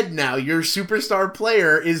is dead now. Your superstar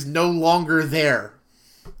player is no longer there.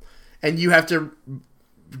 And you have to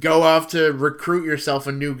go off to recruit yourself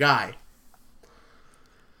a new guy.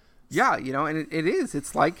 Yeah, you know, and it is.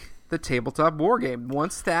 It's like the tabletop war game.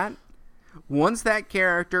 Once that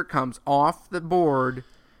character comes off the board,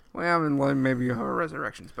 well, maybe you have a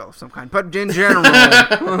resurrection spell of some kind. But in general...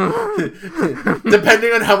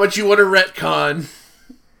 depending on how much you want to retcon...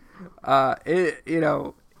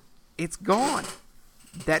 it's gone.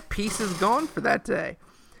 That piece is gone for that day.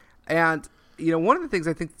 And, you know, one of the things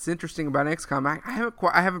I think that's interesting about XCOM,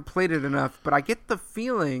 I haven't played it enough, but I get the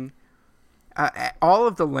feeling all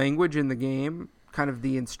of the language in the game, kind of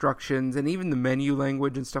the instructions and even the menu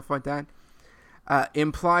language and stuff like that,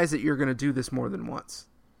 implies that you're going to do this more than once.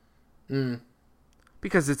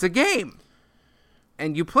 Because it's a game.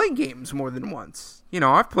 And you play games more than once. You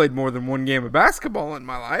know, I've played more than one game of basketball in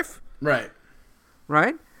my life. Right.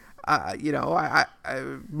 Right? You know,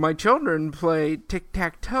 my children play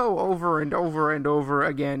tic-tac-toe over and over and over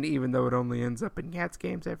again, even though it only ends up in Cats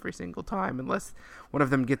games every single time, unless one of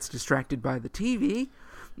them gets distracted by the TV.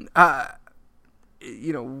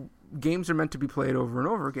 You know, games are meant to be played over and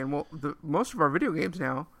over again. Well, most of our video games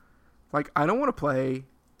now, like, I don't want to play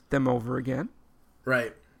them over again.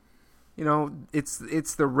 Right. You know, it's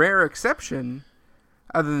the rare exception,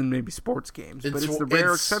 other than maybe sports games, but it's the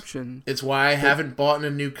rare exception. It's why I haven't bought a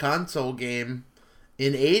new console game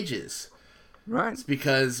in ages. Right. It's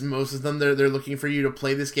because most of them, they're looking for you to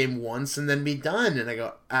play this game once and then be done. And I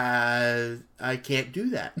go, I can't do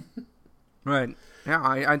that. Right. Yeah,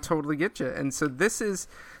 I totally get you. And so this is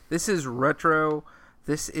retro.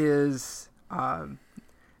 This is... and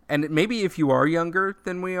maybe if you are younger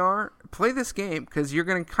than we are, play this game, because you're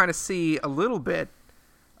going to kind of see a little bit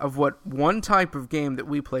of what one type of game that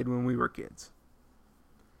we played when we were kids.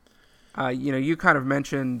 You know, you kind of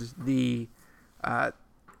mentioned the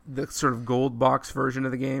sort of gold box version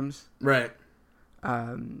of the games. Right.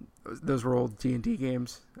 Those were old D&D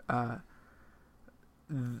games.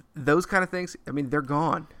 Those kind of things, I mean, they're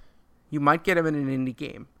gone. You might get them in an indie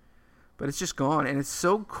game, but it's just gone. And it's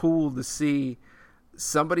so cool to see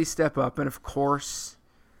somebody step up, and of course,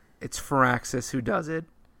 it's Firaxis who does it.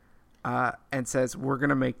 and says, we're going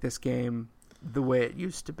to make this game the way it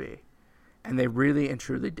used to be. And they really and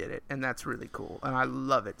truly did it. And that's really cool. And I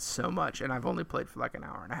love it so much. And I've only played for like an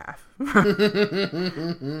hour and a half.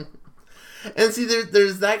 And see,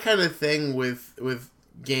 there's that kind of thing with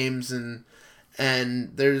games, and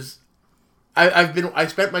there's I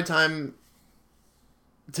spent my time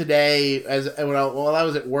today while I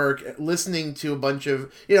was at work listening to a bunch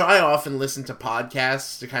of, I often listen to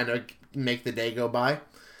podcasts to kind of make the day go by,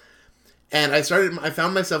 and I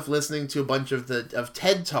found myself listening to a bunch of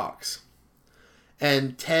TED Talks.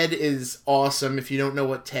 And TED is awesome. If you don't know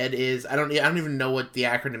what TED is, I don't even know what the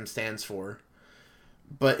acronym stands for.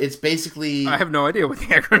 But it's basically... I have no idea what the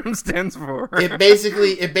acronym stands for. It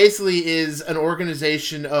basically is an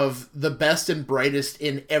organization of the best and brightest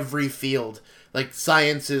in every field. Like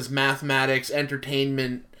sciences, mathematics,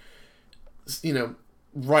 entertainment,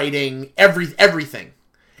 writing, everything.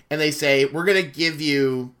 And they say, we're going to give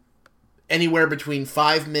you anywhere between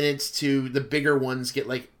 5 minutes to the bigger ones get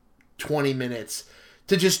like 20 minutes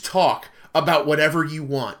to just talk about whatever you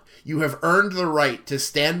want. You have earned the right to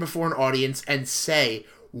stand before an audience and say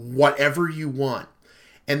whatever you want.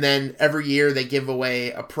 And then every year they give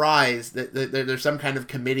away a prize. That there's some kind of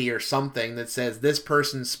committee or something that says, this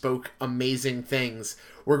person spoke amazing things.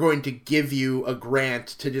 We're going to give you a grant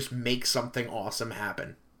to just make something awesome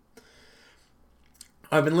happen.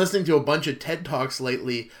 I've been listening to a bunch of TED Talks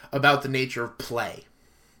lately about the nature of play.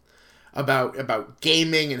 About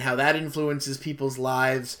gaming and how that influences people's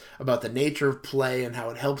lives, about the nature of play and how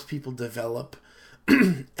it helps people develop.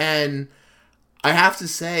 And I have to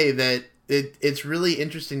say that it's really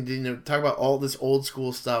interesting to talk about all this old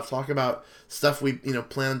school stuff, talk about stuff we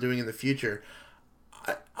plan on doing in the future.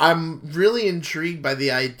 I'm really intrigued by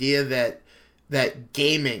the idea that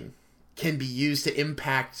gaming can be used to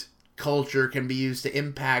impact culture, can be used to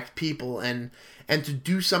impact people, and to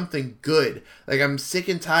do something good. Like, I'm sick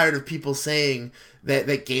and tired of people saying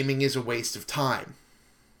that gaming is a waste of time.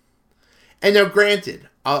 And now, granted,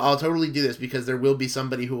 I'll totally do this because there will be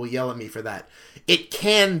somebody who will yell at me for that. It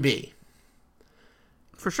can be.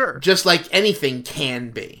 For sure. Just like anything can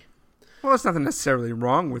be. Well, there's nothing necessarily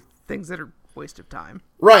wrong with things that are waste of time.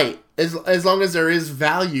 Right. As long as there is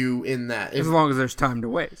value in that. As long as there's time to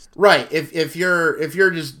waste. Right. If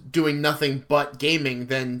you're just doing nothing but gaming,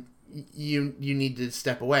 then you need to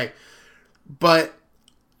step away. But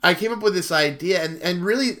I came up with this idea, and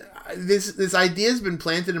really this idea has been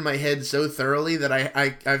planted in my head so thoroughly that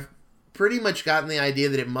I've pretty much gotten the idea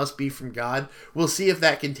that it must be from God. We'll see if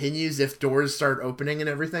that continues, if doors start opening and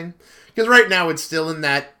everything. Because right now it's still in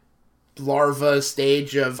that larva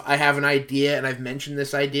stage of, I have an idea and I've mentioned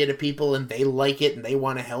this idea to people and they like it and they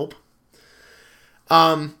want to help.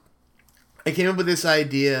 I came up with this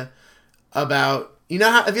idea about,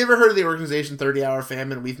 have you ever heard of the organization 30 Hour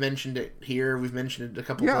Famine? We've mentioned it here. We've mentioned it a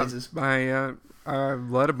couple places. I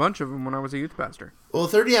led a bunch of them when I was a youth pastor. Well,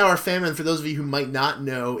 30 Hour Famine, for those of you who might not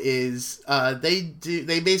know, is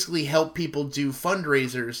they basically help people do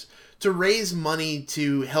fundraisers to raise money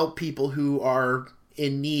to help people who are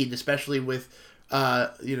in need, especially with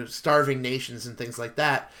starving nations and things like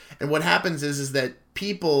that. And what happens is that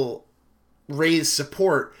people raise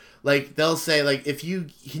support. Like, they'll say, like,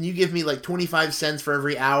 can you give me like 25 cents for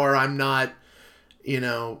every hour I'm not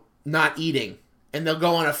eating? And they'll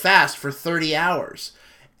go on a fast for 30 hours.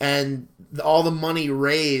 And all the money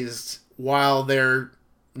raised while they're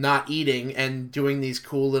not eating and doing these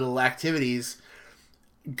cool little activities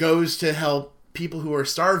goes to help people who are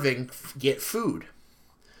starving get food.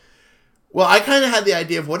 Well, I kind of had the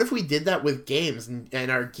idea of, what if we did that with games and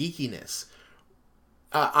our geekiness?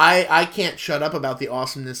 I can't shut up about the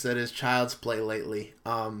awesomeness that is Child's Play lately.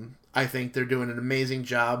 I think they're doing an amazing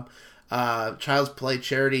job.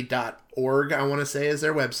 childsplaycharity.org, I want to say, is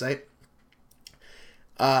their website.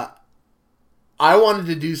 I wanted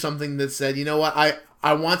to do something that said, you know what,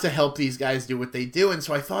 I want to help these guys do what they do. And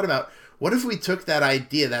so I thought about, what if we took that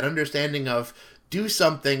idea, that understanding of do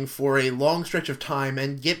something for a long stretch of time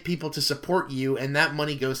and get people to support you, and that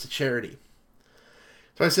money goes to charity.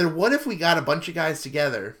 So I said, what if we got a bunch of guys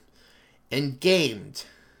together and gamed,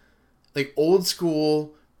 like old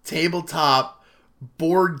school tabletop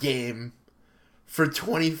board game for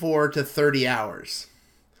 24 to 30 hours?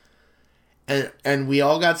 And we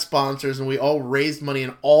all got sponsors and we all raised money,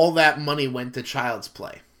 and all that money went to Child's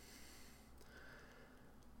Play.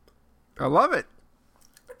 I love it.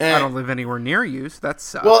 And I don't live anywhere near you, so that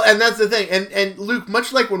sucks. Well, and that's the thing. And Luke,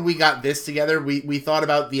 much like when we got this together, we thought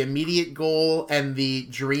about the immediate goal and the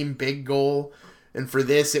dream big goal. And for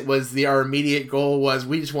this, it was our immediate goal was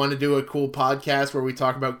we just want to do a cool podcast where we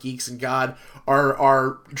talk about geeks and God.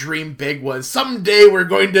 Our dream big was someday we're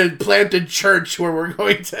going to plant a church where we're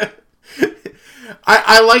going to...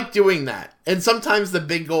 I like doing that. And sometimes the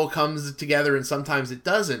big goal comes together and sometimes it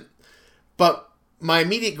doesn't. But my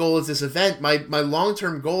immediate goal is this event. My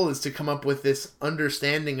long-term goal is to come up with this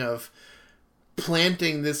understanding of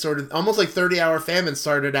planting this sort of... Almost like 30-Hour Famine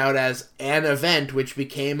started out as an event, which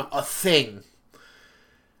became a thing.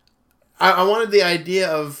 I wanted the idea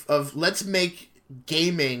of let's make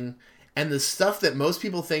gaming and the stuff that most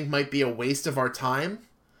people think might be a waste of our time,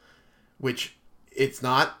 which it's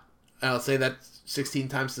not. I'll say that 16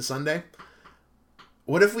 times to Sunday.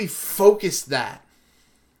 What if we focus that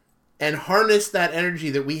and harness that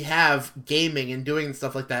energy that we have gaming and doing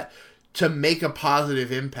stuff like that to make a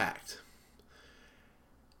positive impact?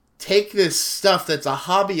 Take this stuff that's a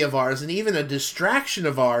hobby of ours and even a distraction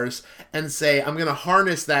of ours and say, I'm going to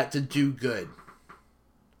harness that to do good.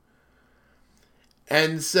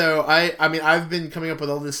 And so, I've been coming up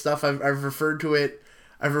with all this stuff. I've referred to it.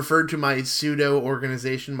 I've referred to my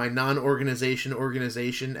pseudo-organization, my non-organization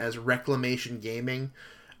organization as Reclamation Gaming.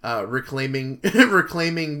 Reclaiming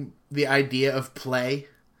the idea of play.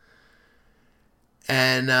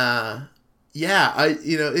 And, yeah,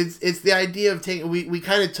 it's the idea of taking. We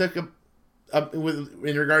kind of took in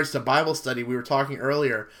regards to Bible study. We were talking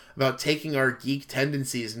earlier about taking our geek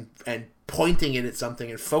tendencies and pointing it at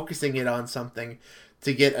something and focusing it on something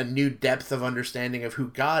to get a new depth of understanding of who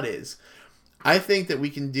God is. I think that we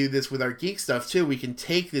can do this with our geek stuff too. We can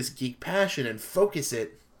take this geek passion and focus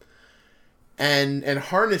it and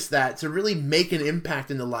harness that to really make an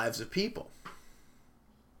impact in the lives of people.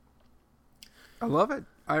 I love it.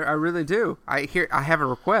 I really do. I have a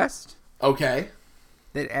request. Okay.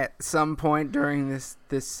 That at some point during this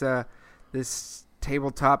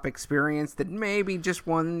tabletop experience, that maybe just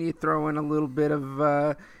one you throw in a little bit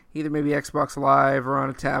of either maybe Xbox Live or on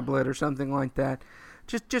a tablet or something like that.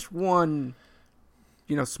 Just one,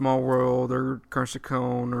 Small World or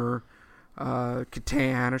Carsicone or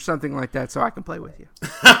Catan or something like that, so I can play with you.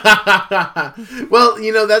 Well,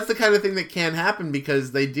 that's the kind of thing that can happen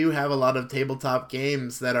because they do have a lot of tabletop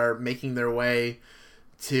games that are making their way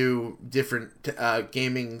to different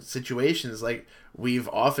gaming situations. Like, we've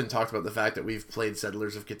often talked about the fact that we've played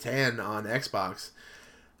Settlers of Catan on Xbox.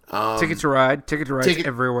 Ticket to Ride is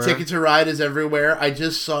everywhere. Ticket to Ride is everywhere. I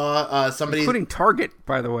just saw somebody... Including Target,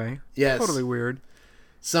 by the way. Yes. Totally weird.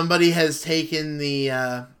 Somebody has taken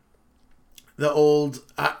the old,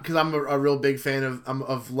 because I'm a real big fan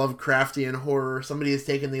of Lovecraftian horror. Somebody has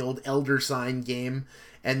taken the old Elder Sign game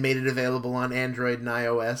and made it available on Android and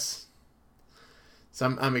iOS.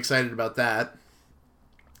 So I'm excited about that.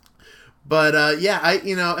 But yeah, I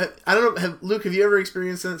don't know, Luke, have you ever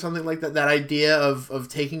experienced something like that? That idea of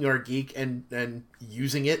taking our geek and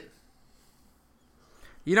using it?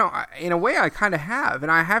 In a way, I kind of have,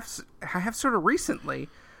 and I have sort of recently.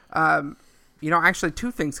 Actually,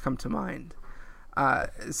 two things come to mind.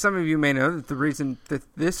 Some of you may know that the reason that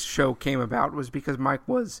this show came about was because Mike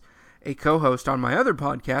was a co-host on my other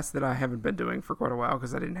podcast that I haven't been doing for quite a while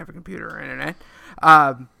because I didn't have a computer or internet,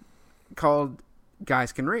 called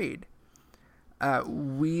Guys Can Read.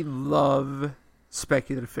 We love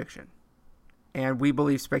speculative fiction, and we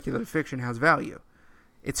believe speculative fiction has value.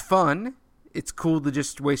 It's fun. It's cool to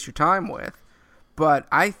just waste your time with, but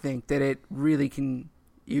I think that it really can...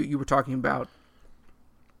 You were talking about,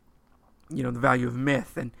 the value of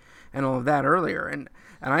myth and all of that earlier, and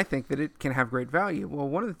I think that it can have great value. Well,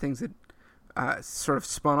 one of the things that sort of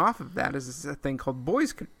spun off of that is a thing called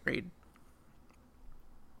Boys Can Read,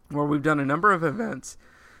 where we've done a number of events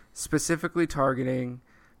specifically targeting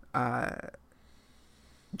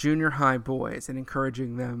junior high boys and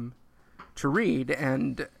encouraging them to read,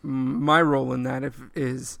 and my role in that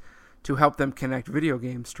is to help them connect video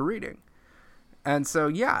games to reading. And so,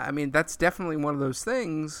 yeah, that's definitely one of those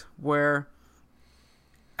things where,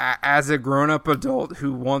 as a grown-up adult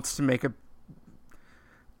who wants to make a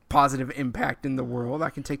positive impact in the world, I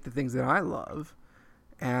can take the things that I love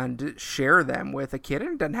and share them with a kid.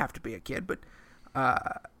 And it doesn't have to be a kid, but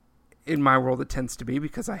in my world it tends to be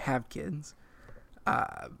because I have kids.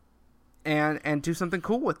 And do something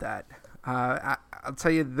cool with that. I'll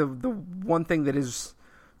tell you the one thing that is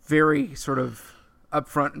very sort of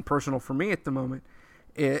upfront and personal for me at the moment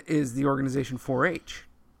is the organization 4-H.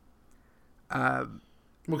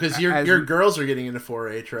 Because your girls are getting into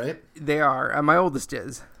 4-H, right? They are. My oldest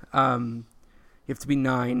is. You have to be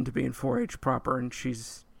 9 to be in 4-H proper, and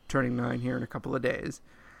she's turning 9 here in a couple of days.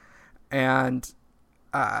 And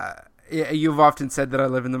Yeah, you've often said that I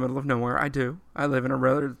live in the middle of nowhere. I do. I live in a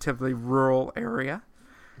relatively rural area.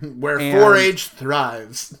 Where 4-H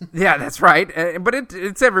thrives. Yeah, that's right. But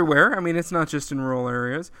it's everywhere. I mean, it's not just in rural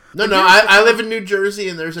areas. No, I live in New Jersey,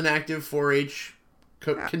 and there's an active 4-H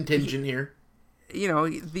contingent here. You know,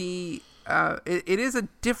 it is a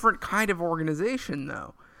different kind of organization,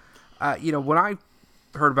 though. You know, when I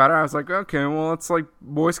heard about it, I was like, okay, well, it's like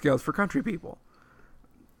Boy Scouts for country people.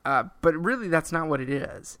 But really, that's not what it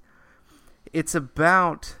is. It's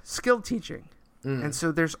about skill teaching. And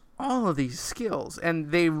so there's all of these skills, and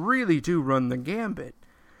they really do run the gambit.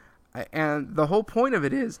 And the whole point of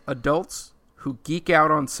it is adults who geek out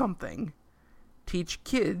on something teach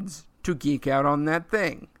kids to geek out on that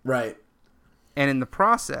thing. Right. And in the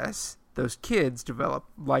process, those kids develop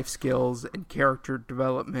life skills and character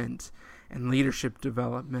development and leadership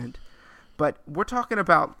development. But we're talking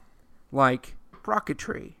about, like,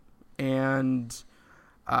 rocketry and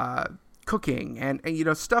cooking and you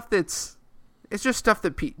know, stuff that's... It's just stuff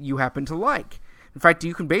that you happen to like. In fact,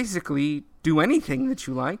 you can basically do anything that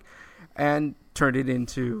you like and turn it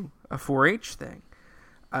into a 4-H thing.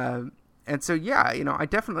 And so, yeah, you know, I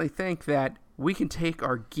definitely think that we can take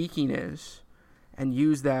our geekiness and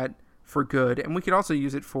use that for good, and we can also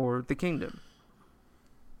use it for the kingdom.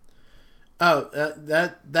 Oh,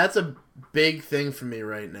 that's a big thing for me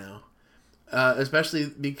right now. Especially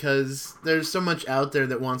because there's so much out there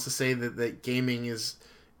that wants to say that gaming is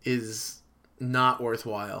not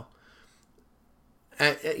worthwhile.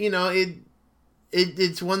 You know,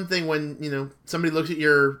 it's one thing when, you know, somebody looks at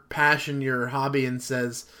your passion, your hobby, and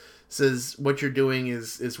says what you're doing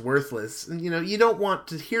is worthless. And, you know, you don't want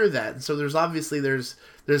to hear that. And so there's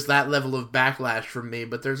that level of backlash from me,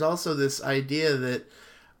 but there's also this idea that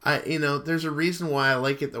there's a reason why I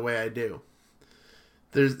like it the way I do.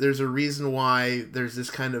 There's a reason why there's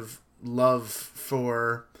this kind of love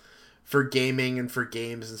for gaming and for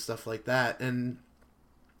games and stuff like that. And,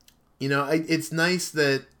 you know, it's nice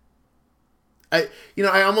that I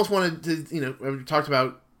almost wanted to, you know, we talked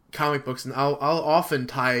about comic books, and I'll often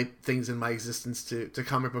tie things in my existence to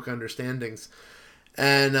comic book understandings.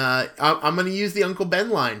 And I'm going to use the Uncle Ben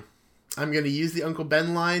line.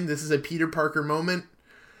 This is a Peter Parker moment.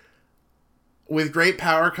 With great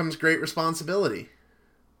power comes great responsibility.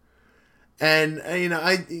 And, you know,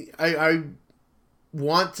 I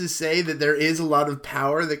want to say that there is a lot of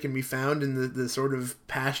power that can be found in the sort of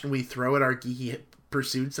passion we throw at our geeky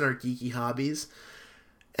pursuits and our geeky hobbies.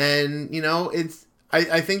 And, you know,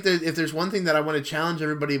 I think that if there's one thing that I want to challenge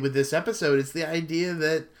everybody with this episode, it's the idea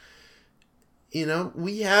that, you know,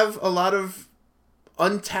 we have a lot of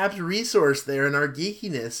untapped resource there in our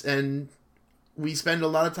geekiness, and we spend a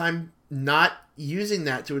lot of time not using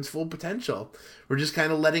that to its full potential. We're just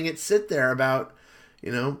kind of letting it sit there about,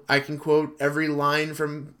 you know, I can quote every line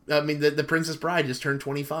from, the Princess Bride just turned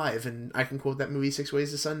 25, and I can quote that movie 6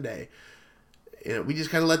 Ways to Sunday. You know, we just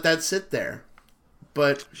kind of let that sit there.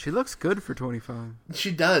 But she looks good for 25.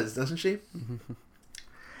 She does, doesn't she?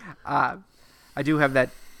 I do have that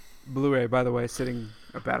Blu-ray, by the way, sitting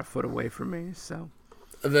about a foot away from me. So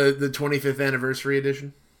the 25th anniversary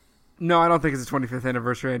edition. No, I don't think it's a 25th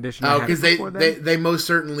anniversary edition. Oh, because they most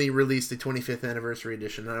certainly released a 25th anniversary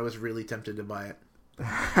edition, and I was really tempted to buy it.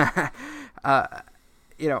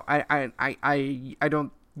 You know, I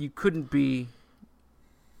don't. You couldn't be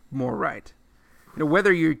more right. You know,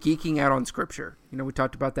 whether you're geeking out on scripture, you know, we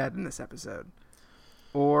talked about that in this episode,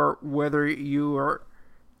 or whether you are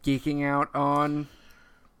geeking out on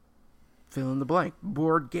fill in the blank,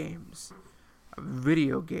 board games,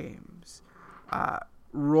 video games,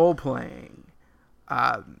 role playing,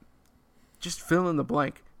 just fill in the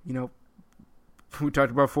blank. You know, we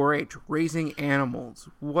talked about 4-H, raising animals,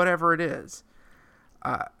 whatever it is.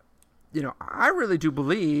 You know, I really do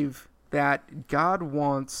believe that God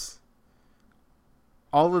wants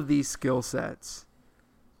all of these skill sets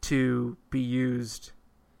to be used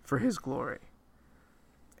for His glory.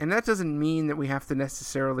 And that doesn't mean that we have to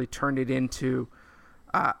necessarily turn it into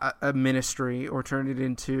a ministry or turn it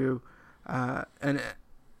into an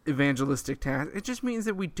evangelistic task. It just means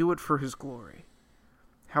that we do it for His glory,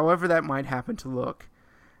 however that might happen to look.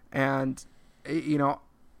 And, you know,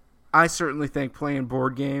 I certainly think playing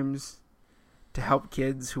board games to help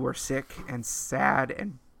kids who are sick and sad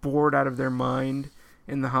and bored out of their mind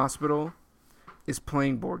in the hospital is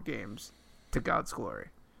playing board games to God's glory.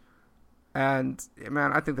 And,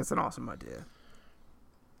 man, I think that's an awesome idea.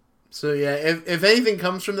 So, yeah, if anything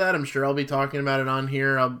comes from that, I'm sure I'll be talking about it on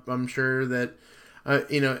here. I'm sure that,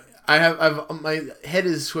 you know, my head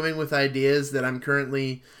is swimming with ideas that I'm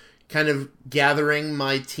currently kind of gathering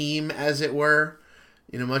my team, as it were.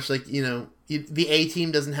 You know, much like, the A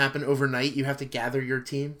team doesn't happen overnight. You have to gather your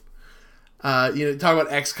team. Talk about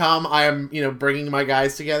XCOM. I am, bringing my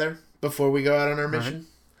guys together before we go out on our mission.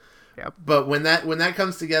 Yep. But when that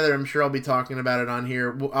comes together, I'm sure I'll be talking about it on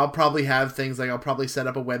here. I'll probably have things like I'll probably set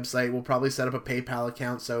up a website. We'll probably set up a PayPal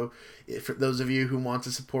account. So for those of you who want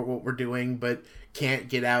to support what we're doing but can't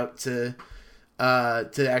get out to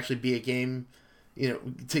actually be a game,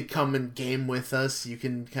 to come and game with us, you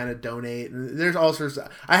can kind of donate. And there's all sorts.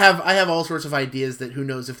 I have all sorts of ideas that who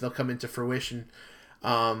knows if they'll come into fruition.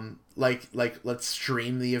 Like let's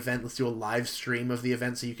stream the event. Let's do a live stream of the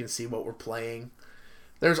event so you can see what we're playing.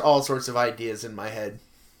 There's all sorts of ideas in my head.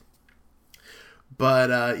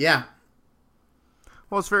 But, yeah.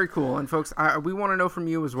 Well, it's very cool. And, folks, we want to know from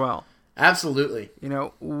you as well. Absolutely.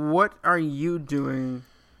 What are you doing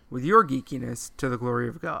with your geekiness to the glory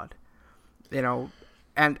of God?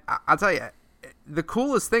 And I'll tell you, the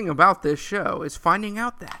coolest thing about this show is finding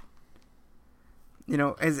out that.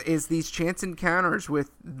 As these chance encounters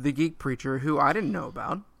with the Geek Preacher, who I didn't know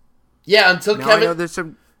about. Yeah, until now Kevin... I know there's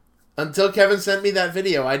some... Until Kevin sent me that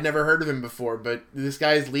video, I'd never heard of him before, but this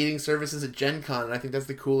guy is leading services at Gen Con, and I think that's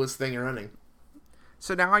the coolest thing running.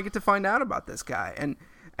 So now I get to find out about this guy, and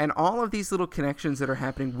all of these little connections that are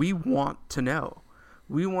happening, we want to know.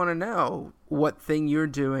 We want to know what thing you're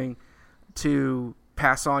doing to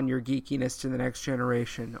pass on your geekiness to the next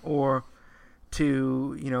generation, or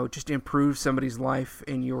to, just improve somebody's life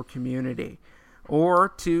in your community, or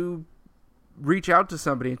to reach out to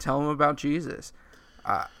somebody and tell them about Jesus.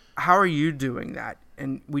 How are you doing that?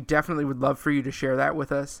 And we definitely would love for you to share that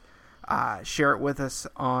with us. Share it with us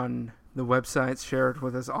on the websites. Share it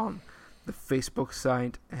with us on the Facebook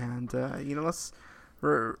site. And,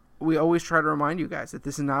 we always try to remind you guys that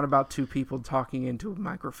this is not about two people talking into a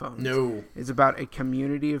microphone. No. It's about a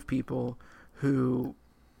community of who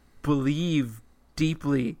believe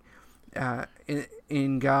deeply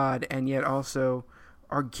in God, and yet also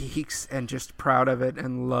are geeks and just proud of it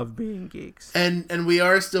and love being geeks. And we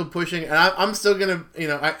are still pushing, and I'm still gonna,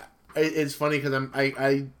 it's funny because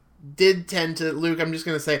I did tend to, Luke, I'm just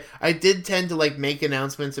gonna say, I did tend to like make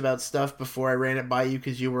announcements about stuff before I ran it by you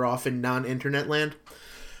because you were off in non-internet land.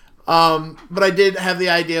 But I did have the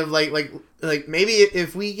idea of like maybe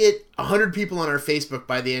if we get 100 people on our Facebook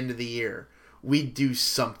by the end of the year, we do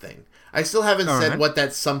something. I still haven't said what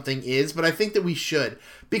that something is, but I think that we should,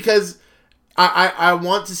 because I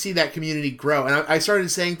want to see that community grow. And I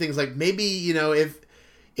started saying things like, maybe,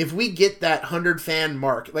 if we get that 100 fan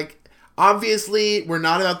mark, like, obviously we're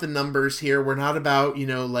not about the numbers here. We're not about,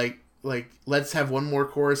 like let's have one more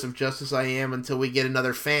chorus of Just As I Am until we get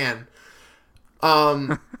another fan.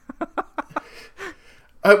 We're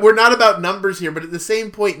not about numbers here, but at the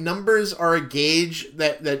same point, numbers are a gauge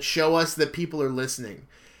that show us that people are listening.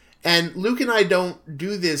 And Luke and I don't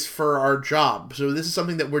do this for our job, so this is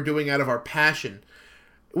something that we're doing out of our passion,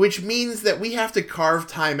 which means that we have to carve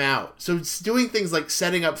time out. So it's doing things like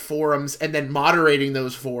setting up forums and then moderating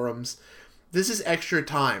those forums. This is extra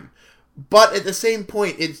time. But at the same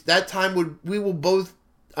point, it's that time we will both,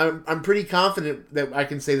 I'm pretty confident that I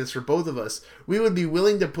can say this for both of us, we would be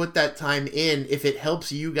willing to put that time in if it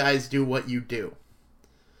helps you guys do what you do.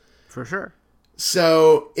 For sure.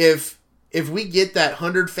 So if we get that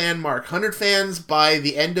 100 fan mark, 100 fans by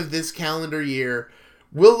the end of this calendar year,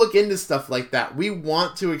 we'll look into stuff like that. We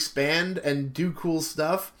want to expand and do cool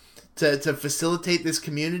stuff to facilitate this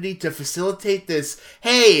community, to facilitate this,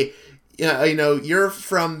 hey, you're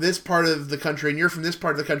from this part of the country and you're from this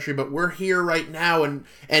part of the country, but we're here right now, and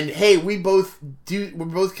hey, we're both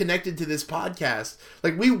connected to this podcast.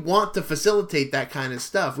 Like, we want to facilitate that kind of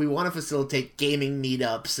stuff. We want to facilitate gaming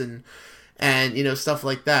meetups and stuff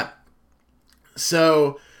like that.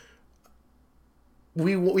 So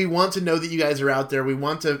we want to know that you guys are out there. We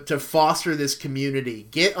want to foster this community.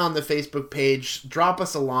 Get on the Facebook page. Drop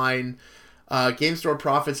us a line.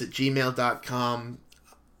 GameStoreProfits@gmail.com.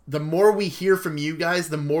 The more we hear from you guys,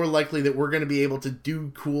 the more likely that we're going to be able to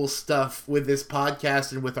do cool stuff with this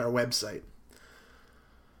podcast and with our website.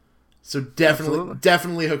 So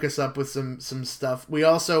definitely hook us up with some stuff. We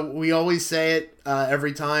always say it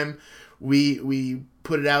every time we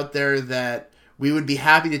put it out there that we would be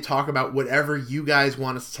happy to talk about whatever you guys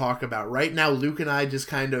want us to talk about. Right now, Luke and I just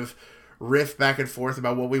kind of riff back and forth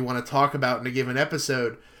about what we want to talk about in a given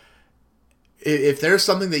episode. If there's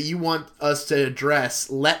something that you want us to address,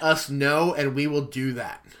 let us know, and we will do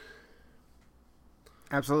that.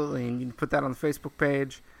 Absolutely, and you can put that on the Facebook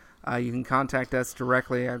page. You can contact us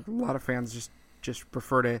directly. A lot of fans just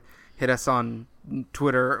prefer to hit us on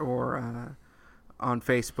Twitter or on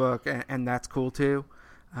Facebook, and that's cool too.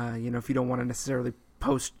 If you don't want to necessarily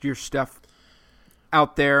post your stuff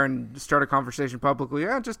out there and start a conversation publicly,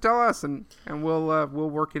 yeah, just tell us, and we'll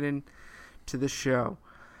work it in to the show.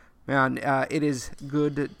 Man, it is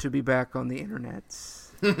good to be back on the internet.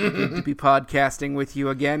 Good to be podcasting with you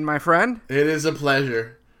again, my friend. It is a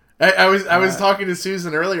pleasure. I was talking to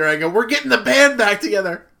Susan earlier. I go, we're getting the band back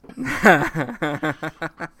together.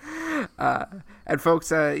 And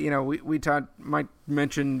folks, Mike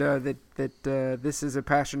mentioned that this is a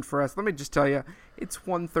passion for us. Let me just tell you, it's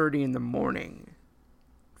 1:30 in the morning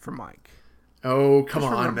for Mike. Oh, come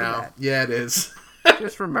on now. That. Yeah, it is.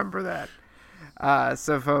 Just remember that.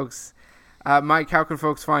 So, folks, Mike, how can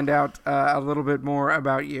folks find out a little bit more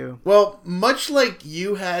about you? Well, much like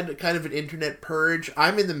you had kind of an internet purge,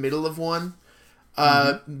 I'm in the middle of one.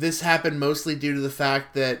 This happened mostly due to the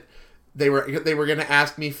fact that they were going to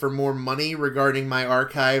ask me for more money regarding my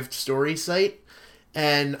archived story site,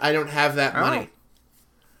 and I don't have that money.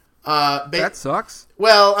 That sucks.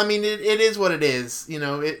 Well, I mean, it is what it is. You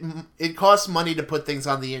know, it costs money to put things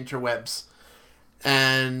on the interwebs,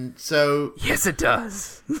 and so yes, it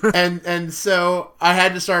does. and so I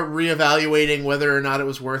had to start reevaluating whether or not it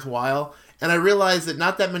was worthwhile, and I realized that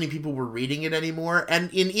not that many people were reading it anymore,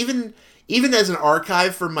 and even as an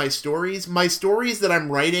archive for my stories that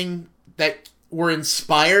I'm writing that were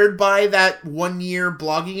inspired by that 1-year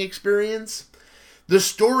blogging experience, the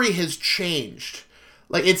story has changed.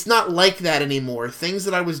 Like, it's not like that anymore. Things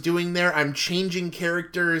that I was doing there, I'm changing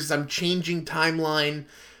characters, I'm changing timeline,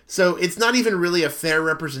 so it's not even really a fair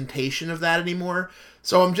representation of that anymore.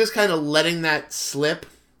 So I'm just kind of letting that slip.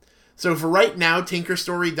 So for right now,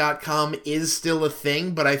 tinkerstory.com is still a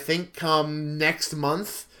thing, but I think come next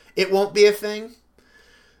month, it won't be a thing.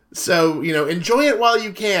 So, enjoy it while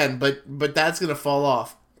you can, but that's going to fall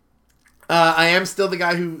off. I am still the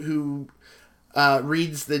guy who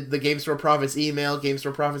reads the Game Store Profits email,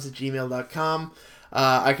 gamestoreprofits@gmail.com.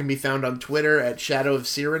 I can be found on Twitter at Shadow of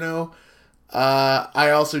Cyrano.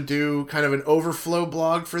 I also do kind of an overflow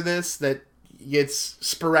blog for this that gets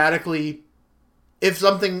sporadically... If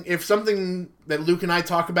something that Luke and I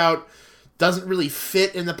talk about doesn't really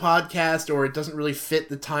fit in the podcast, or it doesn't really fit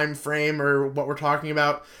the time frame or what we're talking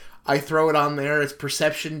about, I throw it on there. It's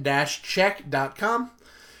perception-check.com.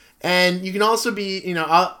 And you can also be,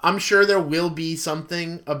 I'm sure there will be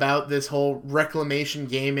something about this whole Reclamation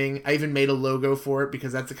Gaming. I even made a logo for it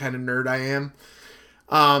because that's the kind of nerd I am.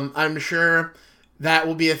 I'm sure that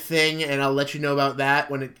will be a thing, and I'll let you know about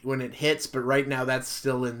that when it hits, but right now that's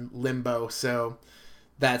still in limbo, so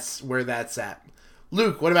that's where that's at.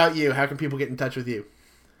 Luke, what about you? How can people get in touch with you?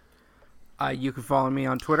 You can follow me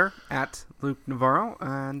on Twitter at Luke Navarro,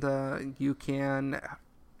 and you can...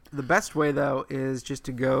 The best way, though, is just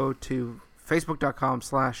to go to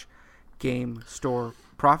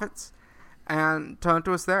facebook.com/GameStoreProfits and talk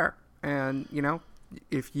to us there. And,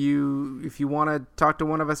 if you want to talk to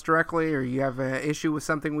one of us directly, or you have an issue with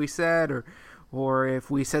something we said, or if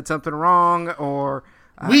we said something wrong, or...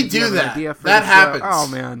 we do that. That happens. Oh,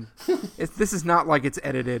 man. This is not like it's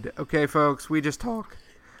edited. Okay, folks? We just talk.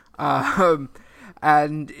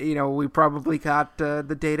 And, we probably got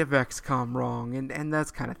the date of XCOM wrong, and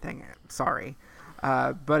that kind of thing. Sorry.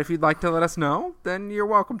 But if you'd like to let us know, then you're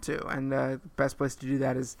welcome to. And the best place to do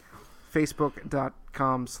that is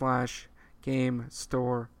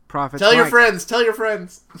facebook.com/GameStoreProfits. Tell your friends. Tell your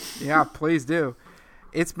friends. Yeah, please do.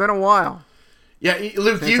 It's been a while. Yeah,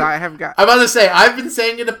 Luke, I'm about to say, I've been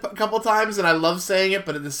saying it a couple times, and I love saying it,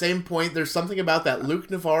 but at the same point, there's something about that Luke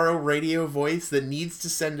Navarro radio voice that needs to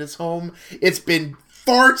send us home. It's been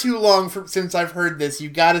far too long since I've heard this. You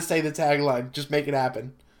gotta say the tagline. Just make it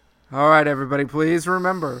happen. All right, everybody, please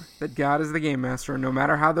remember that God is the game master, and no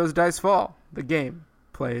matter how those dice fall, the game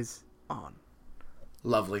plays on.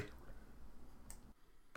 Lovely.